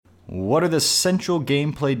What are the central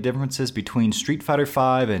gameplay differences between Street Fighter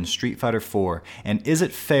V and Street Fighter IV? And is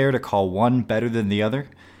it fair to call one better than the other?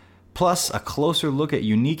 Plus, a closer look at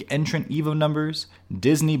unique entrant EVO numbers,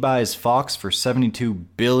 Disney buys Fox for $72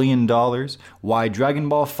 billion, why Dragon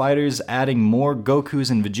Ball FighterZ adding more Gokus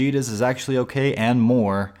and Vegetas is actually okay, and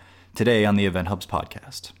more, today on the Event Hubs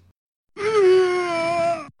podcast.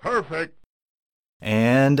 Perfect.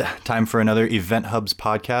 And time for another Event Hubs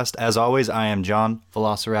podcast. As always, I am John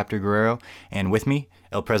Velociraptor Guerrero, and with me,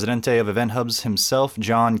 El Presidente of Event Hubs himself,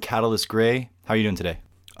 John Catalyst Gray. How are you doing today?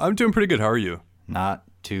 I'm doing pretty good. How are you? Not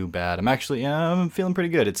too bad. I'm feeling pretty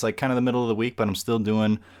good. It's like kind of the middle of the week, but I'm still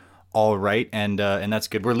doing all right, and that's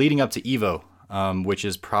good. We're leading up to EVO, which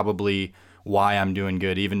is probably why I'm doing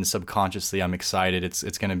good. Even subconsciously, I'm excited. It's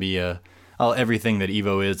going to be everything that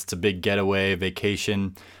EVO is. It's a big getaway,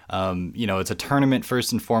 vacation. It's a tournament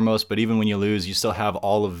first and foremost, but even when you lose, you still have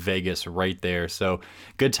all of Vegas right there. So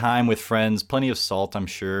good time with friends, plenty of salt, I'm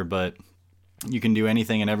sure, but you can do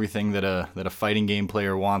anything and everything that a fighting game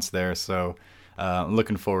player wants there. So I'm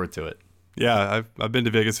looking forward to it. Yeah, I've been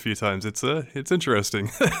to Vegas a few times. It's interesting.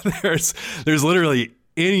 There's literally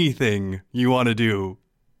anything you want to do,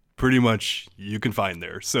 pretty much you can find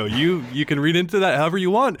there. So you can read into that however you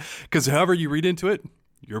want, because however you read into it,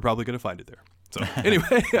 you're probably going to find it there. So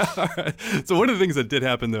anyway, all right. So one of the things that did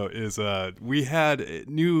happen, though, is we had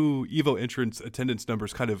new EVO entrance attendance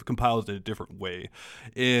numbers kind of compiled in a different way.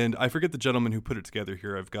 And I forget the gentleman who put it together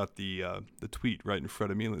here. I've got the tweet right in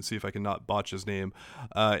front of me. Let's see if I can not botch his name.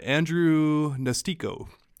 Andrew Nastico.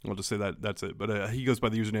 I'll just say that's it. But he goes by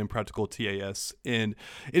the username Practical TAS. And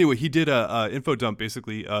anyway, he did a info dump,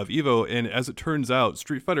 basically, of EVO. And as it turns out,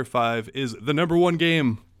 Street Fighter V is the #1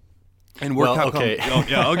 game. And we're Capcom. Okay. Oh,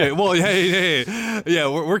 yeah, okay. Well, hey. Yeah,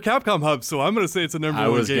 we're Capcom Hub, so I'm going to say it's a #1 game. I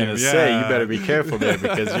was going to say, you better be careful there,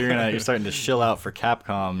 because you're starting to shill out for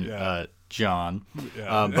Capcom, John.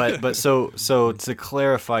 Yeah. But so to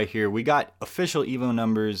clarify here, we got official EVO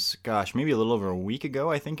numbers, maybe a little over a week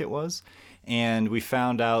ago, I think it was. And we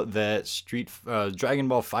found out that Dragon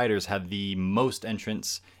Ball FighterZ had the most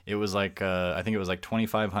entrants. It was I think it was like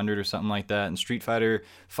 2,500 or something like that. And Street Fighter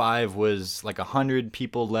V was like 100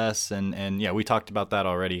 people less. And yeah, we talked about that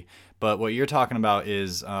already. But what you're talking about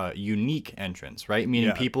is unique entrants, right?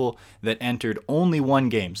 Meaning people that entered only one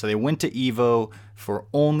game. So they went to EVO for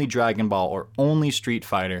only Dragon Ball or only Street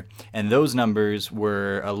Fighter. And those numbers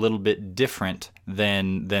were a little bit different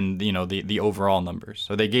than the overall numbers.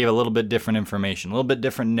 So they gave a little bit different information, a little bit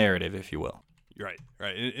different narrative, if you will. Right.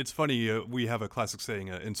 It's funny. We have a classic saying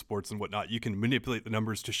in sports and whatnot. You can manipulate the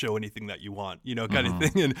numbers to show anything that you want, kind of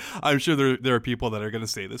thing. And I'm sure there are people that are going to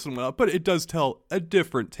say this and whatnot, but it does tell a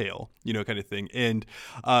different tale, kind of thing. And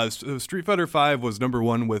so Street Fighter V was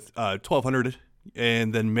 #1 with 1,200.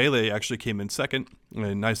 And then Melee actually came in second,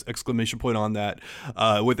 a nice exclamation point on that,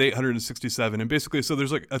 with 867. And basically, so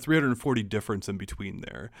there's like a 340 difference in between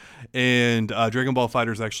there. And Dragon Ball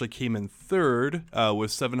FighterZ actually came in third with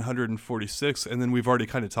 746. And then we've already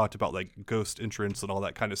kind of talked about like ghost entrants and all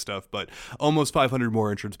that kind of stuff. But almost 500 more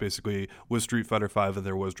entrants basically with Street Fighter V than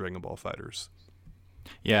there was Dragon Ball FighterZ.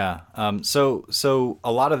 Yeah. So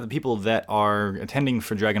a lot of the people that are attending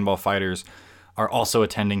for Dragon Ball FighterZ are also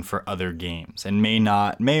attending for other games, and may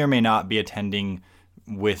or may not be attending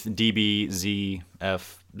with DBZFZD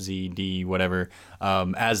whatever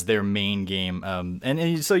as their main game,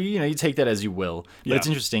 and so you take that as you will. But It's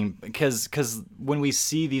interesting because when we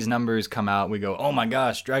see these numbers come out, we go, oh my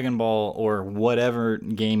gosh, Dragon Ball or whatever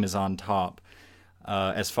game is on top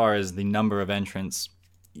as far as the number of entrants.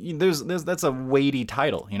 That's a weighty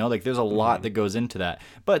title, there's a lot that goes into that.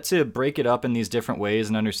 But to break it up in these different ways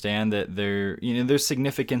and understand that there's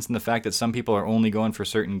significance in the fact that some people are only going for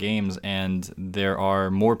certain games, and there are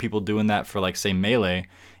more people doing that for, like, say, Melee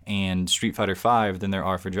and Street Fighter V than there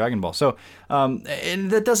are for Dragon Ball. So and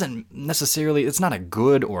that doesn't necessarily, it's not a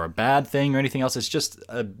good or a bad thing or anything else. It's just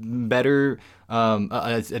a better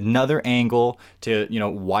another angle to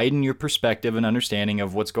widen your perspective and understanding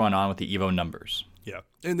of what's going on with the EVO numbers. Yeah,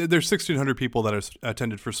 and there's 1,600 people that are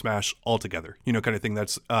attended for Smash altogether, kind of thing.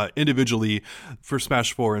 That's individually for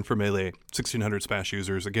Smash 4 and for Melee, 1,600 Smash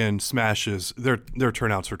users. Again, Smash is, their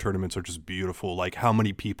turnouts for tournaments are just beautiful. Like, how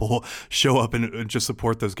many people show up and just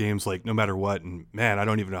support those games, like, no matter what. And man, I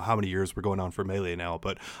don't even know how many years we're going on for Melee now,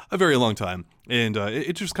 but a very long time. And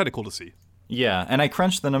it's just kind of cool to see. Yeah, and I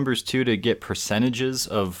crunched the numbers too to get percentages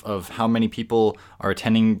of how many people are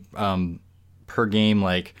attending per game,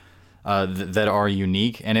 like that are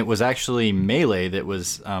unique. And it was actually Melee that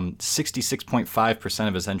was 66.5%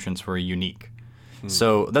 of his entrants were unique.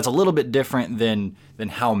 So that's a little bit different than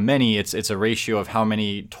how many. It's a ratio of how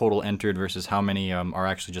many total entered versus how many are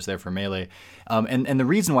actually just there for Melee. And the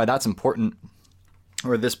reason why that's important,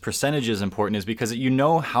 or this percentage is important, is because you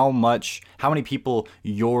know how many people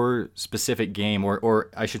your specific game, or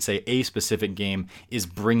I should say a specific game, is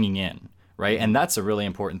bringing in, right? And that's a really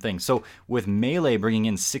important thing. So with Melee bringing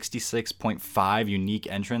in 66.5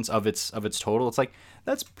 unique entrants of its total, it's like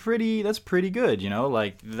that's pretty good,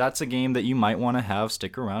 like that's a game that you might want to have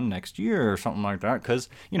stick around next year or something like that, because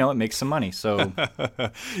it makes some money. So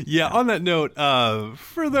yeah, on that note,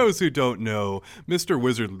 for those who don't know, Mr.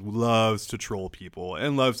 Wizard loves to troll people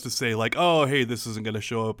and loves to say like, oh hey, this isn't going to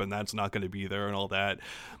show up and that's not going to be there and all that.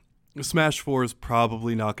 Smash 4 is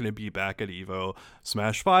probably not going to be back at EVO.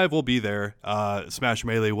 Smash 5 will be there. Smash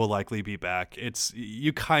Melee will likely be back.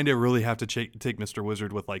 You kind of really have to take Mr.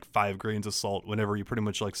 Wizard with like 5 grains of salt whenever he pretty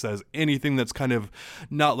much like says anything that's kind of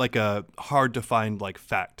not like a hard to find like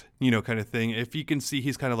fact, kind of thing. If you can see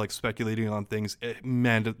he's kind of like speculating on things,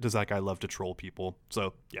 man, does that guy love to troll people.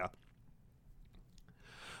 So yeah.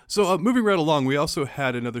 So moving right along, we also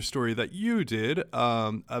had another story that you did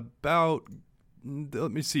about...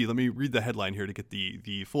 Let me read the headline here to get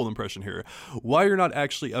the full impression here. Why you're not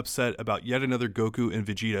actually upset about yet another Goku and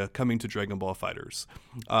Vegeta coming to Dragon Ball FighterZ.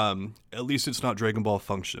 At least it's not Dragon Ball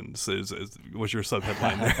Functions, was your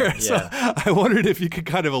sub-headline there. Yeah. So I wondered if you could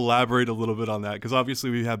kind of elaborate a little bit on that, because obviously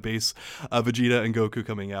we have base Vegeta and Goku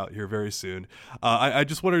coming out here very soon. I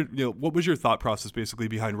just wondered, what was your thought process basically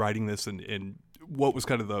behind writing this, and what was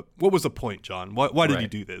the point, John? Why did you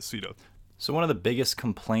do this, So one of the biggest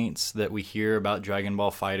complaints that we hear about Dragon Ball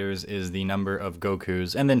FighterZ is the number of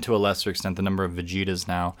Gokus, and then to a lesser extent the number of Vegetas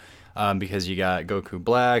now, because you got Goku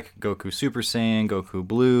Black, Goku Super Saiyan, Goku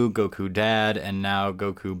Blue, Goku Dad, and now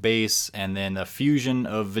Goku Base, and then a fusion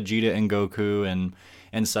of Vegeta and Goku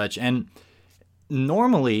and such. And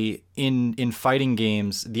normally in fighting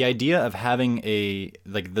games, the idea of having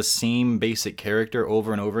the same basic character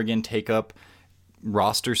over and over again take up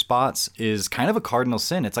roster spots is kind of a cardinal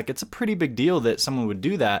sin. It's a pretty big deal that someone would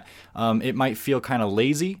do that. It might feel kind of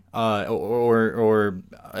lazy, or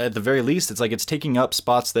at the very least, it's taking up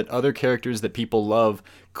spots that other characters that people love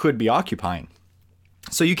could be occupying.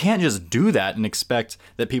 So you can't just do that and expect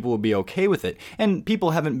that people will be okay with it. And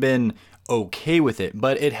people haven't been okay with it,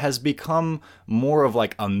 but it has become more of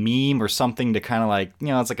like a meme or something to kind of like,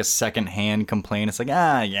 it's like a secondhand complaint. It's like,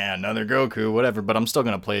 yeah, another Goku, whatever, but I'm still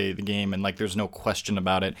going to play the game, and like there's no question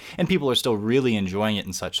about it. And people are still really enjoying it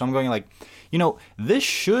and such. So I'm going like, this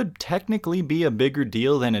should technically be a bigger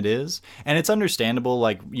deal than it is. And it's understandable.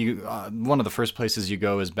 Like one of the first places you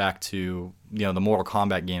go is back to, the Mortal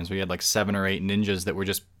Kombat games where you had like 7 or 8 ninjas that were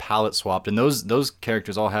just palette swapped. And those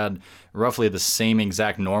characters all had roughly the same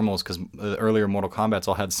exact normals, because the earlier Mortal Kombats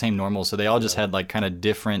all had the same normals. So they all just had like kind of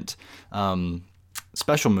different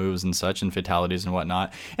special moves and such, and fatalities and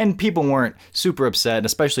whatnot. And people weren't super upset,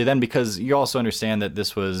 especially then, because you also understand that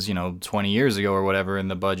this was 20 years ago or whatever, and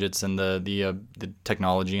the budgets and the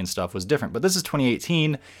technology and stuff was different. But this is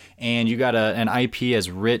 2018, and you got an IP as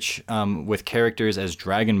rich with characters as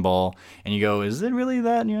Dragon Ball, and you go, is it really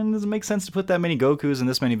that? Does it make sense to put that many Gokus and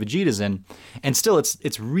this many Vegetas in? And still,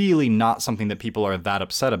 it's really not something that people are that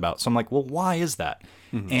upset about. So I'm like, well, why is that?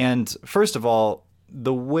 Mm-hmm. And first of all,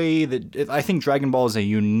 the way that I think Dragon Ball is a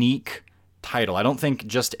unique title. I don't think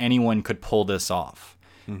just anyone could pull this off,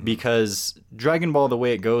 because Dragon Ball, the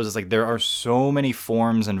way it goes, is like there are so many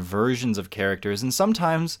forms and versions of characters, and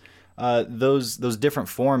sometimes those different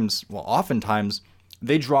forms, well, oftentimes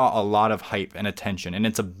they draw a lot of hype and attention, and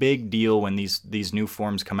it's a big deal when these new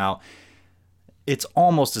forms come out. It's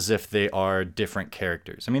almost as if they are different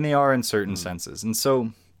characters. I mean, they are in certain senses, and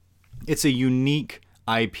so it's a unique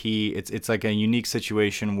IP. It's like a unique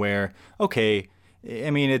situation where, okay, I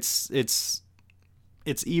mean, it's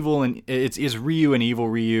evil, and it's Ryu and evil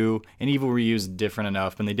Ryu, and evil Ryu's different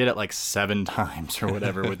enough, and they did it like 7 times or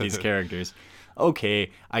whatever with these characters. Okay,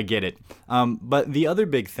 I get it. But the other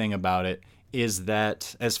big thing about it is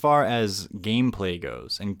that as far as gameplay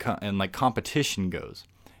goes and like competition goes,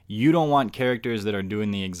 you don't want characters that are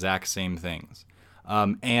doing the exact same things.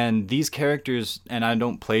 And these characters, and I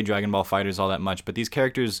don't play Dragon Ball FighterZ all that much, but these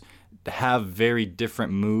characters have very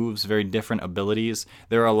different moves, very different abilities.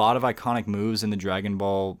 There are a lot of iconic moves in the Dragon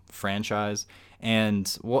Ball franchise,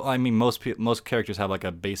 and well, I mean, most characters have like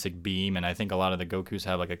a basic beam, and I think a lot of the Gokus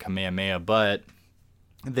have like a Kamehameha, but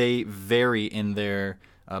they vary in their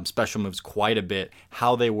special moves quite a bit,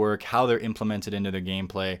 how they work, how they're implemented into their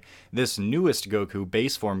gameplay. This newest Goku,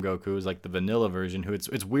 base form Goku, is like the vanilla version. Who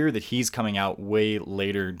it's weird that he's coming out way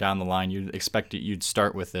later down the line. You'd expect you'd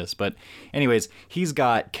start with this, but anyways, he's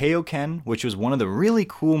got Kaioken, which was one of the really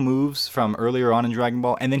cool moves from earlier on in Dragon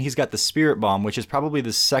Ball, and then he's got the Spirit Bomb, which is probably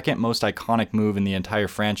the second most iconic move in the entire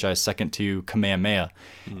franchise, second to Kamehameha.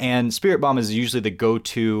 And Spirit Bomb is usually the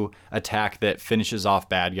go-to attack that finishes off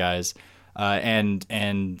bad guys. And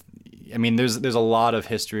I mean, there's a lot of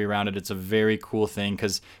history around it. It's a very cool thing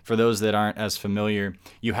because for those that aren't as familiar,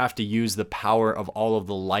 you have to use the power of all of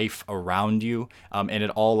the life around you, and it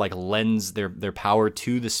all like lends their power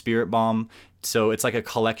to the Spirit Bomb. So it's like a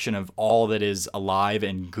collection of all that is alive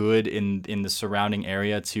and good in the surrounding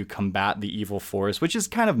area to combat the evil force, which is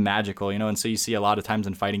kind of magical, you know. And so you see a lot of times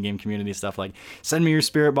in fighting game community stuff like, send me your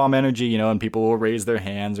Spirit Bomb energy, you know, and people will raise their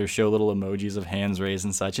hands or show little emojis of hands raised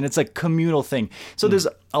and such. And it's a communal thing. So there's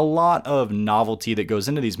a lot of novelty that goes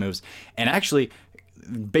into these moves. And actually,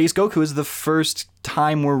 Base Goku is the first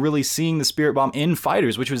time we're really seeing the Spirit Bomb in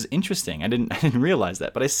fighters, which was interesting. I didn't realize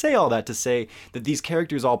that. But I say all that to say that these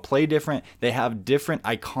characters all play different. They have different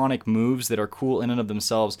iconic moves that are cool in and of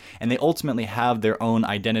themselves, and they ultimately have their own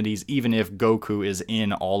identities, even if Goku is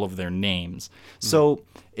in all of their names. So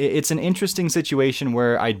it's an interesting situation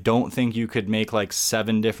where I don't think you could make like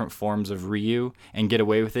 7 different forms of Ryu and get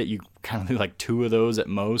away with it. You kind of do like 2 of those at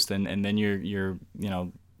most, and then you're you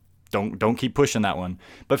know, don't keep pushing that one.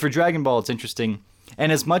 But for Dragon Ball, it's interesting. And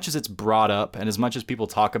as much as it's brought up and as much as people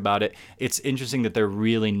talk about it, it's interesting that they're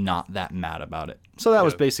really not that mad about it. So that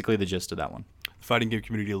was basically the gist of that one. The fighting game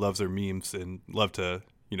community loves their memes and love to,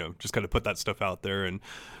 you know, just kind of put that stuff out there and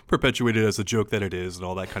perpetuate it as a joke that it is and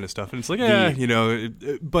all that kind of stuff. And it's like, you know,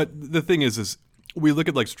 but the thing is we look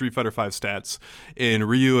at like Street Fighter V stats, and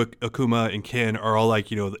Ryu, Akuma, and Ken are all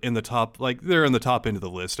like, you know, in the top, like they're in the top end of the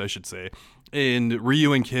list, I should say. And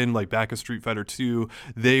Ryu and Ken, like back in Street Fighter 2,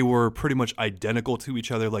 they were pretty much identical to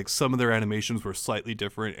each other. Like some of their animations were slightly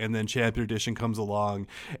different, and then Champion Edition comes along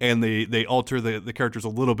and they alter the characters a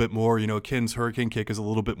little bit more. You know, Ken's Hurricane Kick is a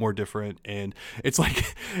little bit more different, and it's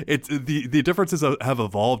like it's the differences have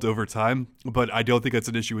evolved over time. But I don't think that's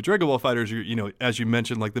an issue with Dragon Ball FighterZ. You know, as you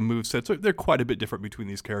mentioned, like the movesets, they're quite a bit different between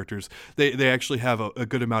these characters. They actually have a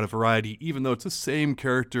good amount of variety, even though it's the same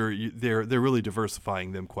character. They're really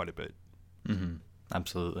diversifying them quite a bit. Mm-hmm.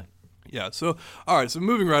 Absolutely. Yeah. So, all right. So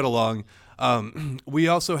moving right along, we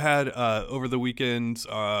also had over the weekend,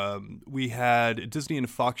 we had Disney and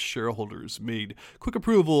Fox shareholders made quick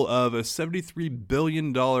approval of a $73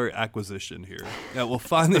 billion acquisition here that will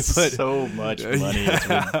finally put so much money.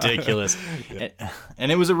 It's ridiculous.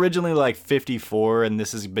 And it was originally like 54, and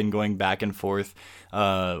this has been going back and forth.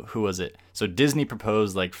 Who was it? So Disney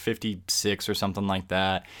proposed like 56 or something like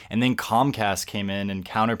that, and then Comcast came in and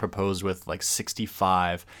counter proposed with like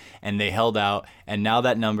 65, and they held out, and now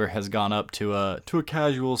that number has gone up to a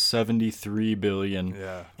casual 73 billion.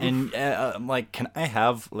 Yeah. And I'm like, can I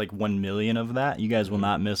have like 1 million of that? You guys will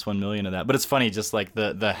not miss 1 million of that. But it's funny, just like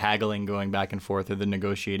the haggling going back and forth, or the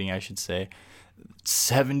negotiating, I should say.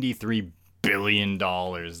 73 billion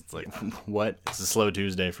dollars. It's like, what? It's a slow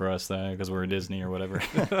Tuesday for us because we're Disney or whatever.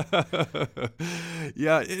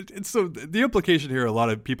 Yeah, it's so the implication here, a lot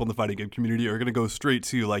of people in the fighting game community are going to go straight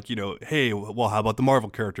to like, you know, hey, well, how about the Marvel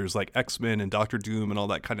characters like X-Men and Doctor Doom and all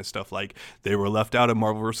that kind of stuff? Like they were left out of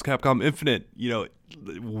Marvel vs. Capcom Infinite. You know,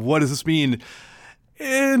 what does this mean?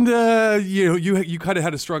 And you know, you kind of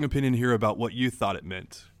had a strong opinion here about what you thought it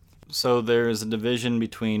meant. So there's a division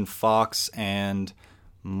between Fox and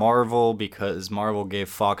Marvel because Marvel gave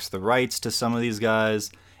Fox the rights to some of these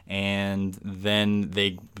guys, and then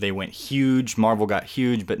they went huge. Marvel got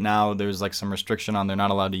huge, but now there's like some restriction on they're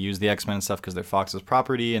not allowed to use the X-Men and stuff because they're Fox's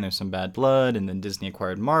property, and there's some bad blood, and then Disney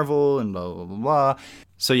acquired Marvel and blah blah blah blah.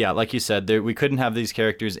 So yeah, like you said, we couldn't have these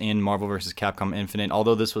characters in Marvel vs. Capcom Infinite,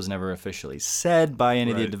 although this was never officially said by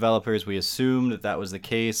any of the developers. We assumed that was the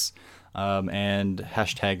case, and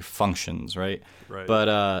hashtag functions, right? Right.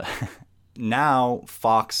 But now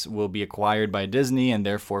Fox will be acquired by Disney, and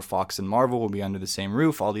therefore Fox and Marvel will be under the same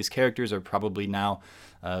roof. All these characters are probably now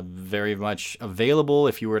very much available.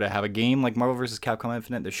 If you were to have a game like Marvel vs. Capcom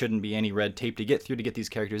Infinite, there shouldn't be any red tape to get through to get these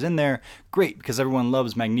characters in there. Great, because everyone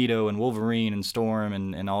loves Magneto and Wolverine and Storm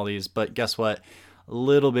and all these. But guess what? A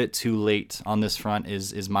little bit too late on this front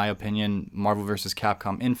is my opinion. Marvel vs.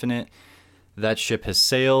 Capcom Infinite, that ship has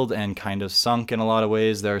sailed and kind of sunk in a lot of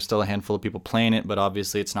ways. There are still a handful of people playing it, but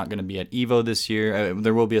obviously it's not going to be at EVO this year.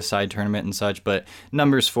 There will be a side tournament and such, but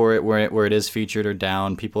numbers for it where it is featured are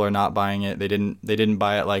down. People are not buying it. They didn't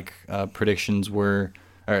buy it like predictions were,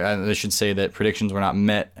 or I should say that predictions were not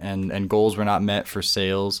met and goals were not met for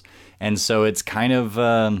sales, and so it's kind of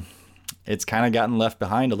gotten left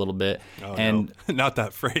behind a little bit. Oh, and no. Not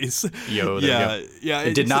that phrase. Yeah.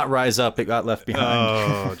 It did not rise up; it got left behind.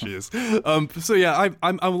 Oh, jeez. So yeah,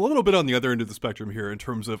 I'm a little bit on the other end of the spectrum here in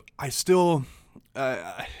terms of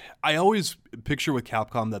I always picture with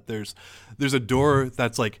Capcom that there's a door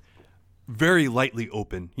that's like very lightly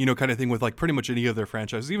open, kind of thing with like pretty much any of their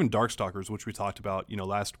franchises, even Darkstalkers, which we talked about,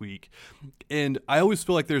 last week. And I always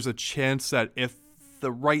feel like there's a chance that if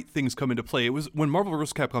the right things come into play. It was when Marvel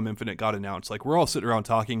vs. Capcom Infinite got announced, like we're all sitting around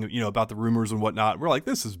talking, about the rumors and whatnot. We're like,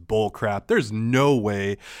 this is bull crap. There's no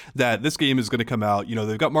way that this game is going to come out.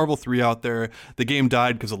 They've got Marvel 3 out there. The game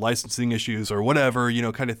died because of licensing issues or whatever,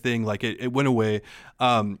 kind of thing. Like it went away.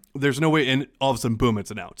 There's no way. And all of a sudden, boom,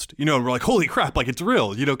 it's announced, and we're like, holy crap, like it's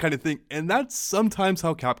real, kind of thing. And that's sometimes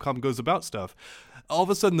how Capcom goes about stuff. All of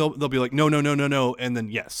a sudden, they'll be like, no. And then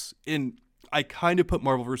yes. I kind of put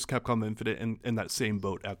Marvel vs. Capcom Infinite in that same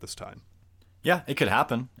boat at this time. Yeah, it could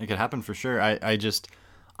happen. It could happen for sure.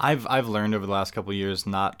 I've learned over the last couple of years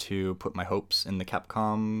not to put my hopes in the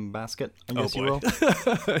Capcom basket, I guess you will.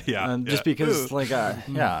 Just because,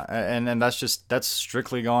 and that's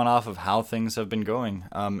strictly going off of how things have been going.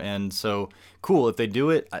 And so, cool, if they do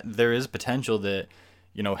it, there is potential that,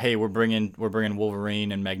 hey, we're bringing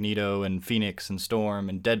Wolverine and Magneto and Phoenix and Storm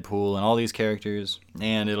and Deadpool and all these characters,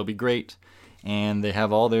 and it'll be great. And they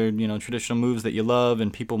have all their, traditional moves that you love,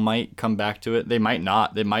 and people might come back to it. They might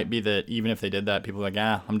not. It might be that even if they did that, people are like,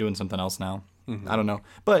 I'm doing something else now. Mm-hmm. I don't know.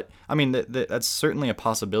 But, I mean, that's certainly a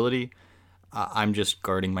possibility. I'm just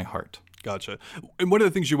guarding my heart. Gotcha. And one of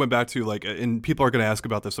the things you went back to, like, and people are going to ask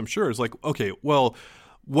about this, I'm sure, is like, okay, well,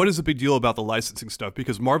 what is the big deal about the licensing stuff?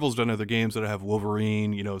 Because Marvel's done other games that have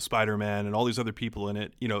Wolverine, Spider-Man, and all these other people in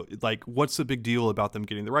it. Like, what's the big deal about them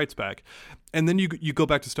getting the rights back? And then you go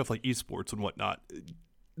back to stuff like esports and whatnot.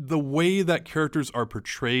 The way that characters are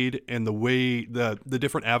portrayed and the way the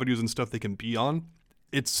different avenues and stuff they can be on,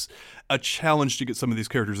 it's a challenge to get some of these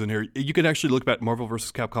characters in here. You can actually look at Marvel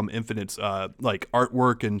vs. Capcom Infinite's like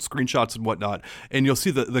artwork and screenshots and whatnot, and you'll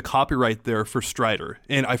see the copyright there for Strider.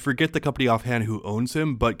 And I forget the company offhand who owns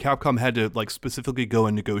him, but Capcom had to like specifically go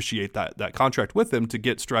and negotiate that contract with him to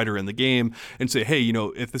get Strider in the game and say, hey,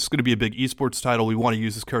 if this is going to be a big esports title, we want to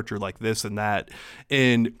use this character like this and that.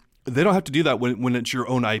 And they don't have to do that when it's your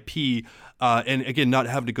own IP. And again, not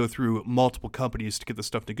having to go through multiple companies to get the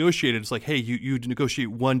stuff negotiated. It's like, hey, you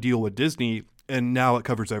negotiate one deal with Disney and now it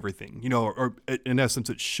covers everything, or in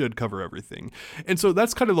essence, it should cover everything. And so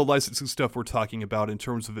that's kind of the licensing stuff we're talking about in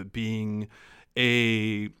terms of it being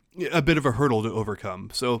a bit of a hurdle to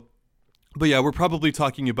overcome. But yeah, we're probably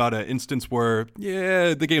talking about an instance where,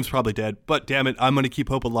 the game's probably dead, but damn it, I'm going to keep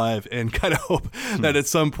hope alive and kind of hope that at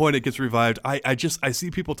some point it gets revived. I see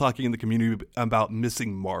people talking in the community about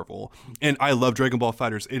missing Marvel, and I love Dragon Ball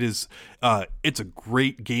FighterZ. It's a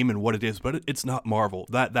great game in what it is, but it's not Marvel.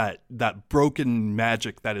 That broken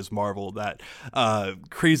magic that is Marvel, that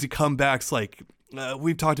crazy comebacks like.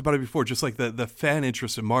 We've talked about it before, just like the fan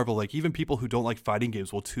interest in Marvel. Like even people who don't like fighting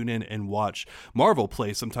games will tune in and watch Marvel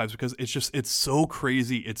play sometimes because it's so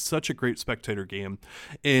crazy. It's such a great spectator game,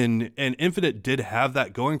 and Infinite did have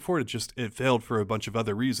that going for it. It failed for a bunch of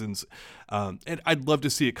other reasons, and I'd love to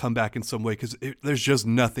see it come back in some way because there's just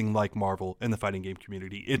nothing like Marvel in the fighting game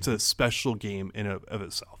community. It's a special game in of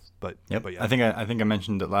itself. But yeah. I think I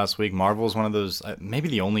mentioned it last week. Marvel is one of those, maybe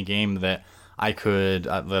the only game that I could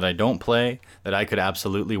that I don't play that I could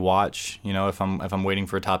absolutely watch. If I'm waiting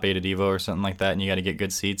for a top 8 at Evo or something like that, and you got to get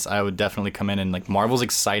good seats, I would definitely come in and like Marvel's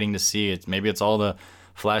exciting to see. Maybe it's all the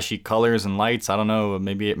flashy colors and lights. I don't know.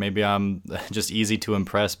 Maybe I'm just easy to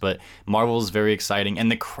impress, but Marvel's very exciting,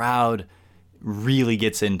 and the crowd really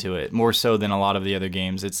gets into it more so than a lot of the other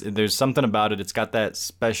games. There's something about it. It's got that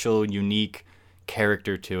special, unique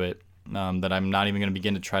character to it that I'm not even going to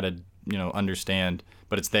begin to try to understand.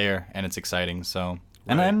 But it's there and it's exciting. So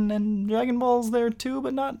right. and Dragon Ball's there too,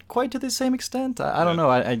 but not quite to the same extent. I don't know.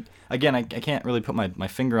 I can't really put my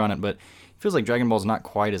finger on it, but it feels like Dragon Ball's not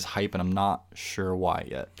quite as hype, and I'm not sure why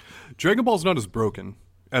yet. Dragon Ball's not as broken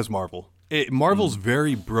as Marvel. Marvel's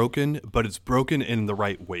very broken, but it's broken in the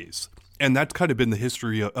right ways. And that's kind of been the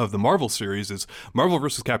history of the Marvel series. Is Marvel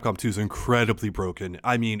vs. Capcom 2 is incredibly broken.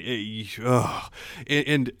 I mean,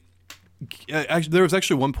 actually, there was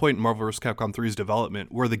actually one point in Marvel vs. Capcom 3's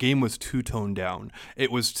development where the game was too toned down.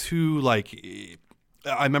 It was too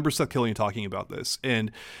I remember Seth Killian talking about this,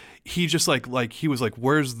 and he just he was like,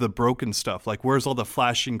 "Where's the broken stuff? Like, where's all the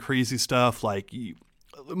flashing, crazy stuff? Like,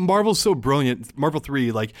 Marvel's so brilliant. Marvel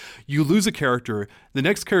 3, like, you lose a character, the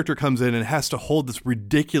next character comes in and has to hold this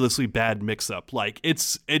ridiculously bad mix-up. Like,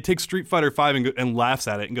 it takes Street Fighter 5 and laughs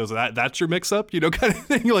at it and goes, that's your mix-up? You know, kind of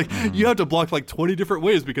thing. Like, you have to block like 20 different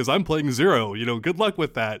ways because I'm playing Zero. You know, good luck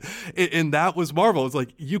with that. And that was Marvel. It's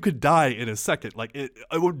like, you could die in a second. Like, it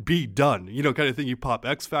would be done. You know, kind of thing. You pop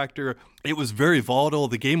X Factor. It was very volatile.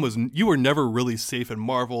 The game you were never really safe in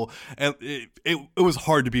Marvel, and it was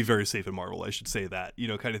hard to be very safe in Marvel. I should say that, you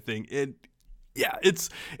know, kind of thing. There's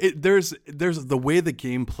the way the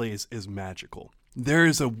game plays is magical. There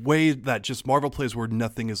is a way that just Marvel plays where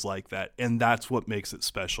nothing is like that, and that's what makes it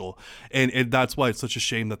special. And that's why it's such a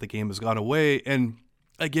shame that the game has gone away. And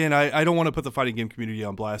again, I don't want to put the fighting game community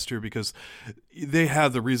on blast here because they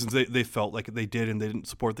have the reasons they felt like they did and they didn't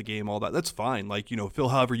support the game, all that. That's fine. Like, you know, feel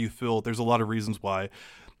however you feel. There's a lot of reasons why.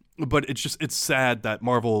 But it's sad that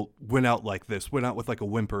Marvel went out with like a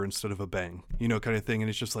whimper instead of a bang, you know, kind of thing. And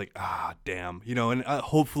it's just like, damn, you know, and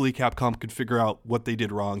hopefully Capcom could figure out what they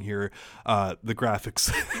did wrong here. The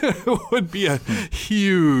graphics would be a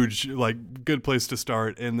huge, like, good place to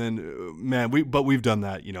start. And then, man, we've done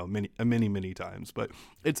that, you know, many times. But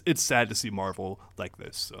it's sad to see Marvel like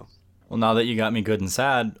this, so. Well, now that you got me good and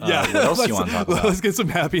sad, what else do you want to talk about? Let's get some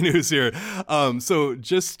happy news here. So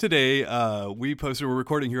just today, we're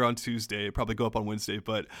recording here on Tuesday, probably go up on Wednesday,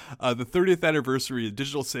 but the 30th anniversary of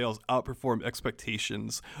digital sales outperformed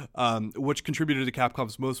expectations, which contributed to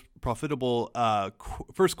Capcom's most profitable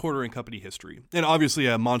first quarter in company history. And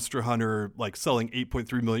obviously, Monster Hunter, like, selling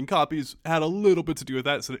 8.3 million copies had a little bit to do with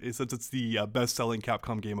that, since it's the best-selling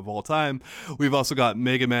Capcom game of all time. We've also got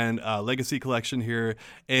Mega Man Legacy Collection here,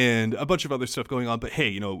 and a bunch of other stuff going on, but hey,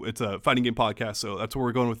 you know, it's a fighting game podcast, so that's where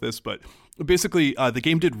we're going with this. But basically, the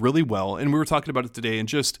game did really well, and we were talking about it today, and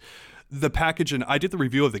just the package, and I did the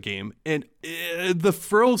review of the game, and the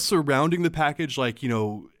frills surrounding the package, like, you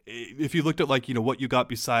know, if you looked at, like, you know, what you got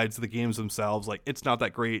besides the games themselves, like, it's not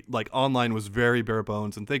that great. Like, online was very bare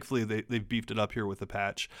bones, and thankfully they've beefed it up here with the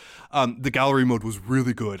patch. The gallery mode was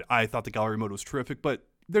really good. I thought the gallery mode was terrific, but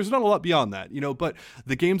there's not a lot beyond that, you know, but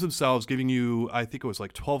the games themselves, giving you, I think it was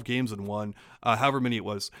like 12 games in one, however many it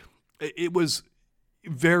was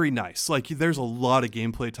very nice. Like, there's a lot of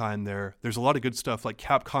gameplay time there. There's a lot of good stuff. Like,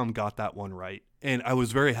 Capcom got that one right. And I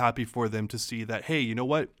was very happy for them to see that, hey, you know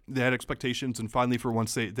what? They had expectations, and finally, for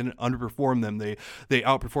once, they didn't underperform them. They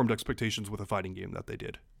outperformed expectations with a fighting game that they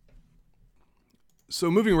did. So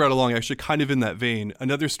moving right along, actually kind of in that vein,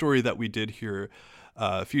 another story that we did here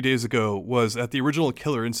a few days ago was that the original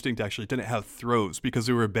Killer Instinct actually didn't have throws because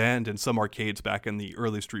they were banned in some arcades back in the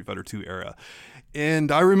early Street Fighter 2 era.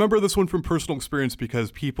 And I remember this one from personal experience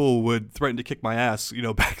because people would threaten to kick my ass, you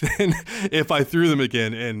know, back then if I threw them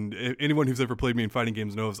again. And anyone who's ever played me in fighting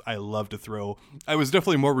games knows I love to throw. I was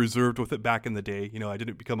definitely more reserved with it back in the day. You know, I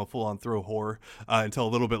didn't become a full-on throw whore until a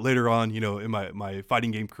little bit later on, you know, in my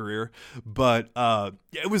fighting game career. But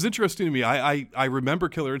it was interesting to me. I remember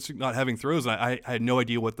Killer Instinct not having throws, and I had no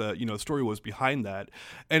idea what the, you know, story was behind that.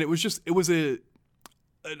 And it was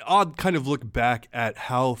an odd kind of look back at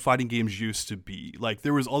how fighting games used to be. Like,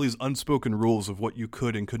 there was all these unspoken rules of what you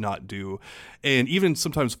could and could not do. And even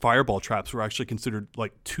sometimes fireball traps were actually considered,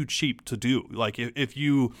 like, too cheap to do. Like, if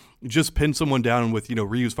you just pinned someone down with, you know,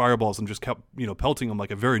 reused fireballs and just kept, you know, pelting them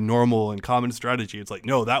like a very normal and common strategy, it's like,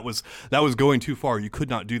 no, that was going too far. You could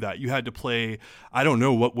not do that. You had to play, I don't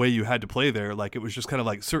know what way you had to play there. Like, it was just kind of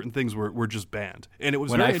like certain things were just banned. And it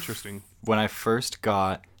was very interesting. When I first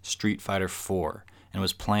got Street Fighter 4, and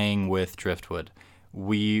was playing with Driftwood,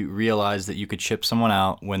 we realized that you could chip someone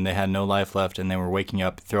out when they had no life left and they were waking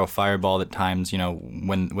up, throw a fireball at times, you know,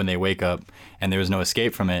 when they wake up, and there was no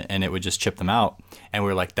escape from it, and it would just chip them out. And we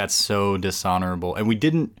were like, that's so dishonorable. And we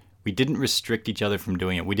didn't restrict each other from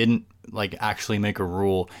doing it. We didn't, like, actually make a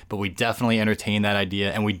rule, but we definitely entertained that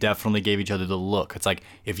idea, and we definitely gave each other the look. It's like,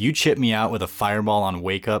 if you chip me out with a fireball on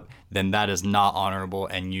wake up, then that is not honorable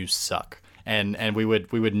and you suck. And we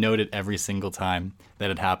would note it every single time that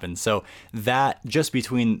it happened. So that, just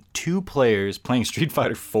between two players playing Street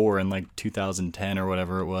Fighter 4 in like 2010 or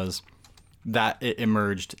whatever it was, that it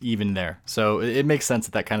emerged even there. So it makes sense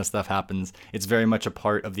that kind of stuff happens. It's very much a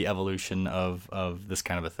part of the evolution of this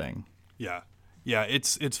kind of a thing. Yeah,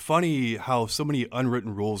 it's funny how so many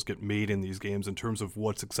unwritten rules get made in these games in terms of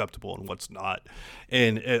what's acceptable and what's not.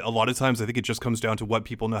 And a lot of times I think it just comes down to what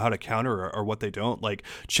people know how to counter or what they don't. Like,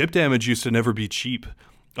 chip damage used to never be cheap.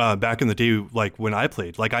 Back in the day, like when I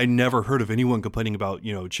played, like I never heard of anyone complaining about,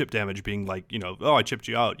 you know, chip damage being like, you know, oh, I chipped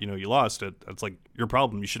you out, you know, you lost it. It's like your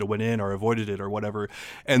problem. You should have went in or avoided it or whatever.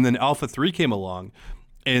 And then Alpha 3 came along,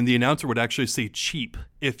 and the announcer would actually say cheap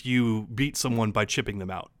if you beat someone by chipping them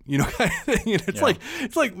out, kind of thing. And it's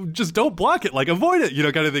like just don't block it, like avoid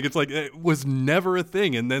it, kind of thing. It's like it was never a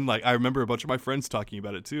thing. And then like I remember a bunch of my friends talking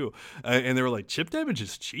about it too, and they were like, chip damage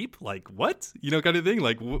is cheap, like what, kind of thing.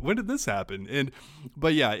 Like when did this happen?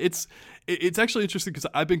 But yeah, it's actually interesting because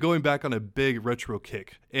I've been going back on a big retro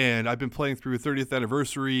kick, and I've been playing through 30th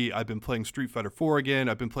anniversary. I've been playing Street Fighter 4 again.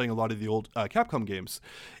 I've been playing a lot of the old Capcom games,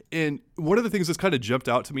 and one of the things that's kind of jumped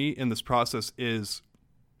out to me in this process is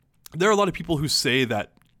there are a lot of people who say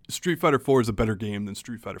that Street Fighter 4 is a better game than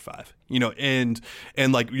Street Fighter 5, and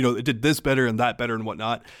like, it did this better and that better and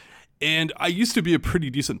whatnot. And I used to be a pretty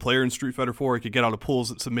decent player in Street Fighter 4. I could get out of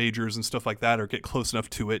pulls at some majors and stuff like that, or get close enough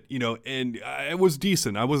to it, and I was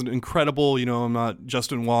decent. I wasn't incredible, I'm not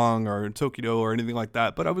Justin Wong or Tokido or anything like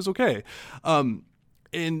that, but I was okay.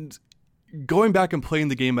 And going back and playing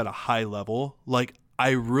the game at a high level, like I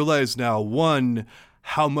realize now, one,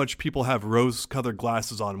 how much people have rose-colored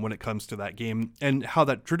glasses on when it comes to that game, and how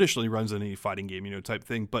that traditionally runs in any fighting game, type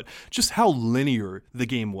thing, but just how linear the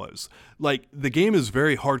game was. Like, the game is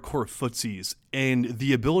very hardcore footsies, and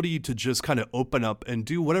the ability to just kind of open up and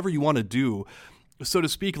do whatever you want to do, so to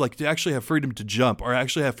speak, like to actually have freedom to jump, or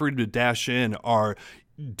actually have freedom to dash in, or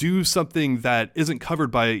do something that isn't covered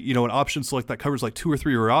by, an option select that covers like 2 or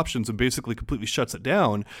 3 of your options and basically completely shuts it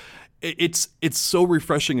down. It's so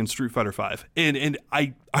refreshing in Street Fighter 5, and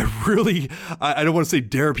I really I don't want to say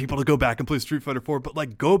dare people to go back and play Street Fighter 4, but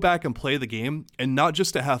like go back and play the game, and not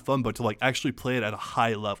just to have fun, but to like actually play it at a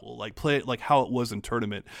high level, like play it like how it was in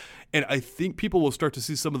tournament. And I think people will start to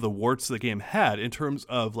see some of the warts the game had in terms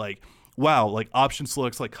of like, wow, like option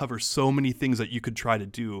selects like cover so many things that you could try to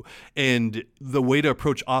do, and the way to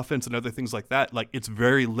approach offense and other things like that, like it's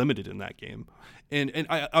very limited in that game. And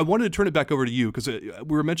I wanted to turn it back over to you because we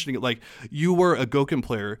were mentioning it, like you were a Gouken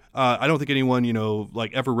player. I don't think anyone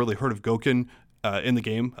like ever really heard of Gouken in the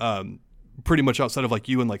game. Pretty much outside of like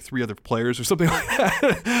you and like 3 other players or something like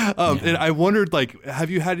that. And I wondered, like, have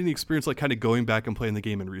you had any experience like kind of going back and playing the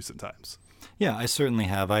game in recent times? Yeah, I certainly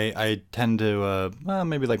have. I tend to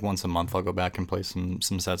maybe like once a month I'll go back and play some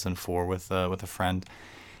sets in 4 with a friend.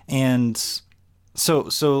 And so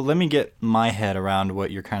let me get my head around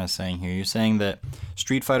what you're kind of saying here. You're saying that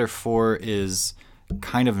Street Fighter 4 is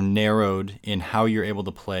kind of narrowed in how you're able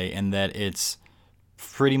to play, and that it's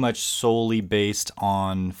pretty much solely based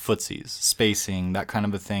on footsies, spacing, that kind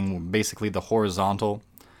of a thing, basically the horizontal,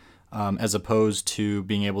 as opposed to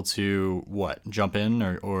being able to, jump in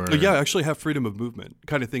or... Yeah, actually have freedom of movement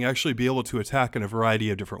kind of thing, actually be able to attack in a variety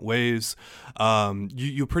of different ways.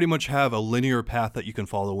 You pretty much have a linear path that you can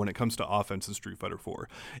follow when it comes to offense in Street Fighter 4.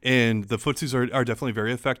 And the footsies are definitely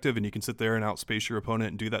very effective, and you can sit there and outspace your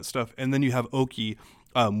opponent and do that stuff. And then you have Oki.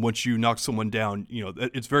 Once you knock someone down,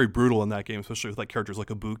 it's very brutal in that game, especially with like characters like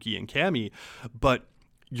Ibuki and Cammy. But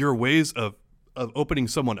your ways of opening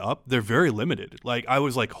someone up, they're very limited. Like I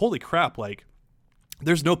was like, holy crap, like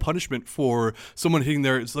there's no punishment for someone hitting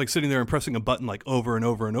there. It's like sitting there and pressing a button like over and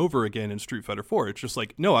over and over again in Street Fighter 4. It's just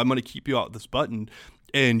like, no, I'm going to keep you out this button,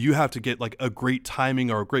 and you have to get like a great timing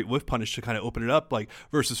or a great whiff punish to kind of open it up. Like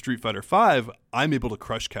versus Street Fighter 5, I'm able to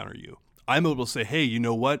crush counter you. I'm able to say, hey, you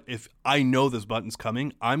know what? If I know this button's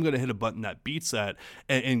coming, I'm going to hit a button that beats that,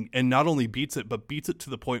 and not only beats it, but beats it to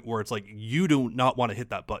the point where it's like you do not want to hit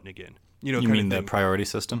that button again. You mean the priority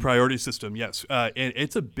system? Priority system, yes. And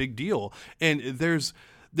it's a big deal. And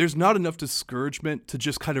there's not enough discouragement to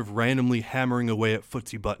just kind of randomly hammering away at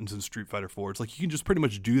footsie buttons in Street Fighter 4. It's like you can just pretty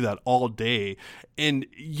much do that all day. And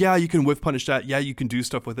yeah, you can whiff punish that. Yeah, you can do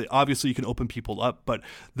stuff with it. Obviously, you can open people up, but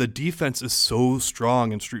the defense is so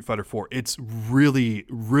strong in Street Fighter 4. It's really,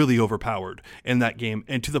 really overpowered in that game.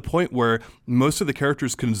 And to the point where most of the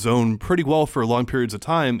characters can zone pretty well for long periods of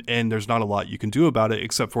time, and there's not a lot you can do about it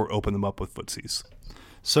except for open them up with footsies.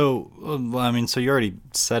 So, so you already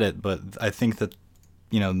said it, but I think that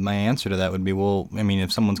my answer to that would be,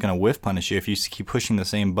 if someone's going to whiff punish you, if you keep pushing the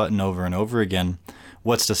same button over and over again,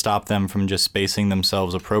 what's to stop them from just spacing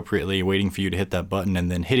themselves appropriately, waiting for you to hit that button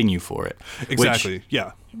and then hitting you for it? Exactly.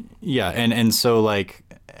 Yeah. Yeah. And so like,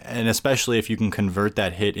 and especially if you can convert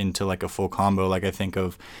that hit into like a full combo, like I think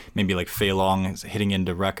of maybe like Fei Long hitting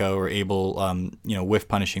into Rekka, or Abel, whiff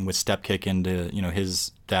punishing with step kick into,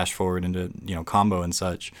 his dash forward into, combo and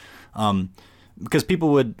such. Because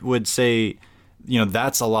people would say,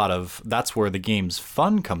 that's where the game's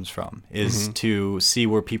fun comes from, is to see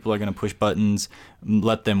where people are going to push buttons,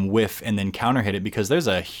 let them whiff, and then counter hit it, because there's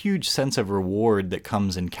a huge sense of reward that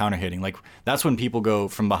comes in counter hitting. Like that's when people go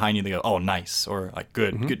from behind you, they go, oh, nice, or like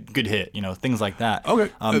good hit, things like that. Okay.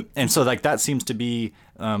 And so like that seems to be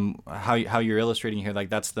how you're illustrating here. Like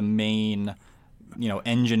that's the main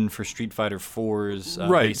engine for Street Fighter 4's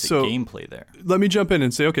Right, basic so gameplay there. let me jump in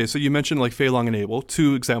and say, okay, so you mentioned like Fei Long and Abel,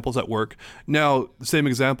 two examples at work. Now, same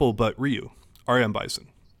example, but Ryu, RM Bison.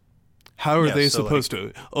 How are they supposed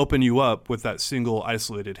to open you up with that single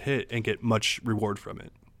isolated hit and get much reward from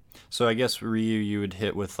it? So I guess Ryu you would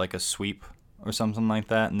hit with like a sweep or something like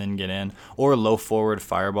that and then get in, or low forward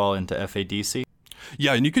fireball into FADC.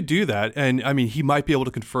 Yeah, and you could do that, and I mean, he might be able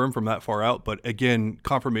to confirm from that far out, but again,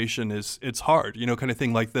 confirmation it's hard, kind of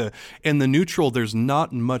thing. Like in the neutral, there's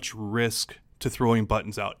not much risk to throwing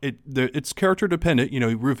buttons out. It's character dependent.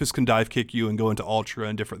 Rufus can dive kick you and go into Ultra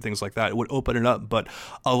and different things like that. It would open it up, but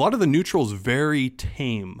a lot of the neutrals very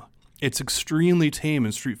tame. It's extremely tame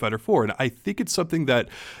in Street Fighter 4, and I think it's something that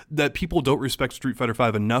people don't respect Street Fighter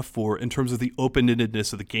 5 enough for in terms of the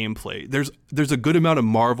open-endedness of the gameplay. There's a good amount of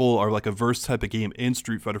Marvel or like a verse type of game in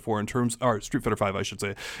Street Fighter 4 or Street Fighter 5, I should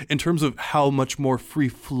say, in terms of how much more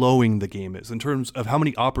free-flowing the game is, in terms of how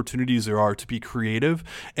many opportunities there are to be creative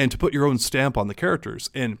and to put your own stamp on the characters.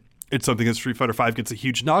 And it's something that Street Fighter 5 gets a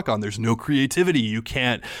huge knock on. There's no creativity. You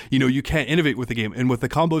can't innovate with the game. And with the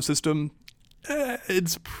combo system,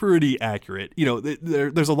 it's pretty accurate.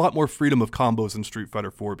 There's a lot more freedom of combos in Street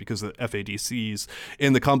Fighter 4 because of the FADCs,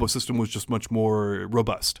 and the combo system was just much more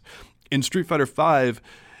robust. In Street Fighter 5,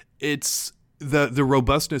 it's the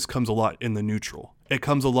robustness comes a lot in the neutral. It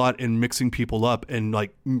comes a lot in mixing people up and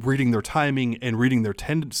like reading their timing and reading their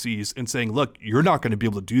tendencies and saying, look, you're not going to be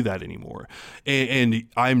able to do that anymore. And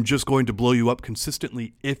I'm just going to blow you up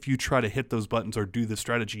consistently if you try to hit those buttons or do this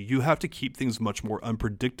strategy. You have to keep things much more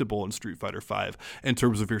unpredictable in Street Fighter 5 in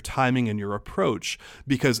terms of your timing and your approach,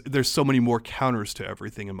 because there's so many more counters to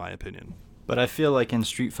everything, in my opinion. But I feel like in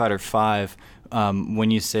Street Fighter 5,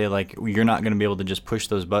 when you say like you're not going to be able to just push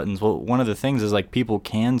those buttons, well, one of the things is like people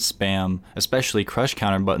can spam, especially crush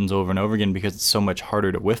counter buttons over and over again because it's so much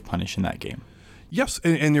harder to whiff punish in that game. Yes,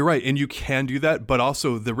 and you're right, and you can do that, but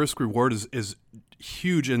also the risk reward is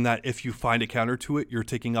huge in that if you find a counter to it, you're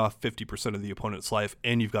taking off 50% of the opponent's life,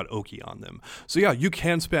 and you've got Oki on them. So yeah, you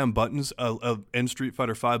can spam buttons in Street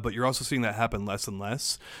Fighter 5, but you're also seeing that happen less and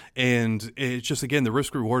less, and it's just, again, the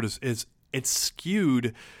risk reward is it's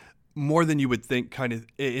skewed more than you would think kind of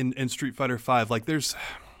in Street Fighter 5. Like there's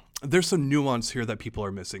some nuance here that people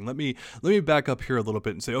are missing. Let me back up here a little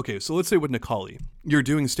bit and say, okay, so let's say with Necalli, you're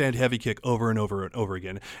doing stand heavy kick over and over and over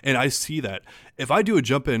again. And I see that if I do a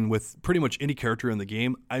jump in with pretty much any character in the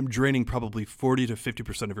game, I'm draining probably 40 to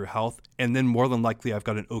 50% of your health. And then more than likely, I've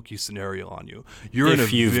got an Oki scenario on you.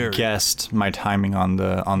 If you've guessed my timing on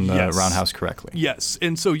the yes. roundhouse correctly. Yes.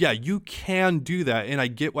 And so, yeah, you can do that. And I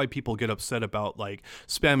get why people get upset about like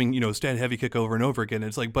spamming, stand heavy kick over and over again.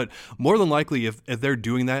 It's like, but more than likely, if they're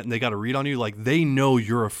doing that and they got a read on you, like they know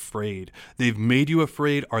you're afraid. They've made you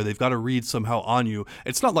afraid, or they've got a read somehow on you.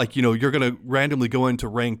 It's not like, you're going to randomly go into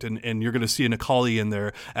ranked and you're going to see a Necalli in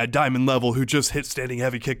there at diamond level who just hits standing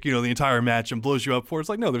heavy kick, the entire match and blows you up for it. It's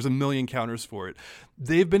like, no, there's a million counters for it.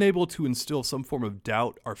 They've been able to instill some form of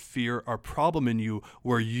doubt or fear or problem in you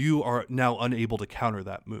where you are now unable to counter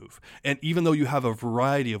that move. And even though you have a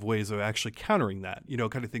variety of ways of actually countering that,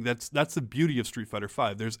 kind of thing, that's the beauty of Street Fighter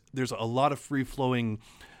 5. There's a lot of free-flowing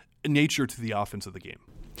nature to the offense of the game.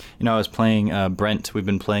 I was playing Brent. We've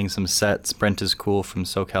been playing some sets. Brent is cool from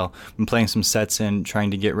SoCal. I've been playing some sets and trying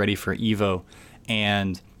to get ready for EVO.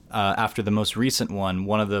 And after the most recent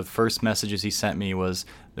one of the first messages he sent me was,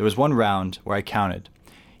 there was one round where I counted.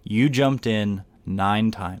 You jumped in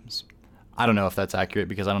 9 times. I don't know if that's accurate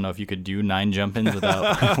because I don't know if you could do 9 jump-ins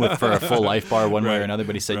without for a full life bar one way or another.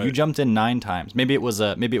 But he said you jumped in 9 times. Maybe it was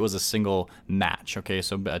a single match. Okay,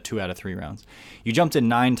 so 2 out of 3 rounds. You jumped in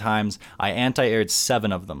 9 times. I anti-aired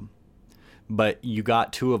 7 of them, but you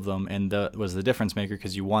got 2 of them, and was the difference maker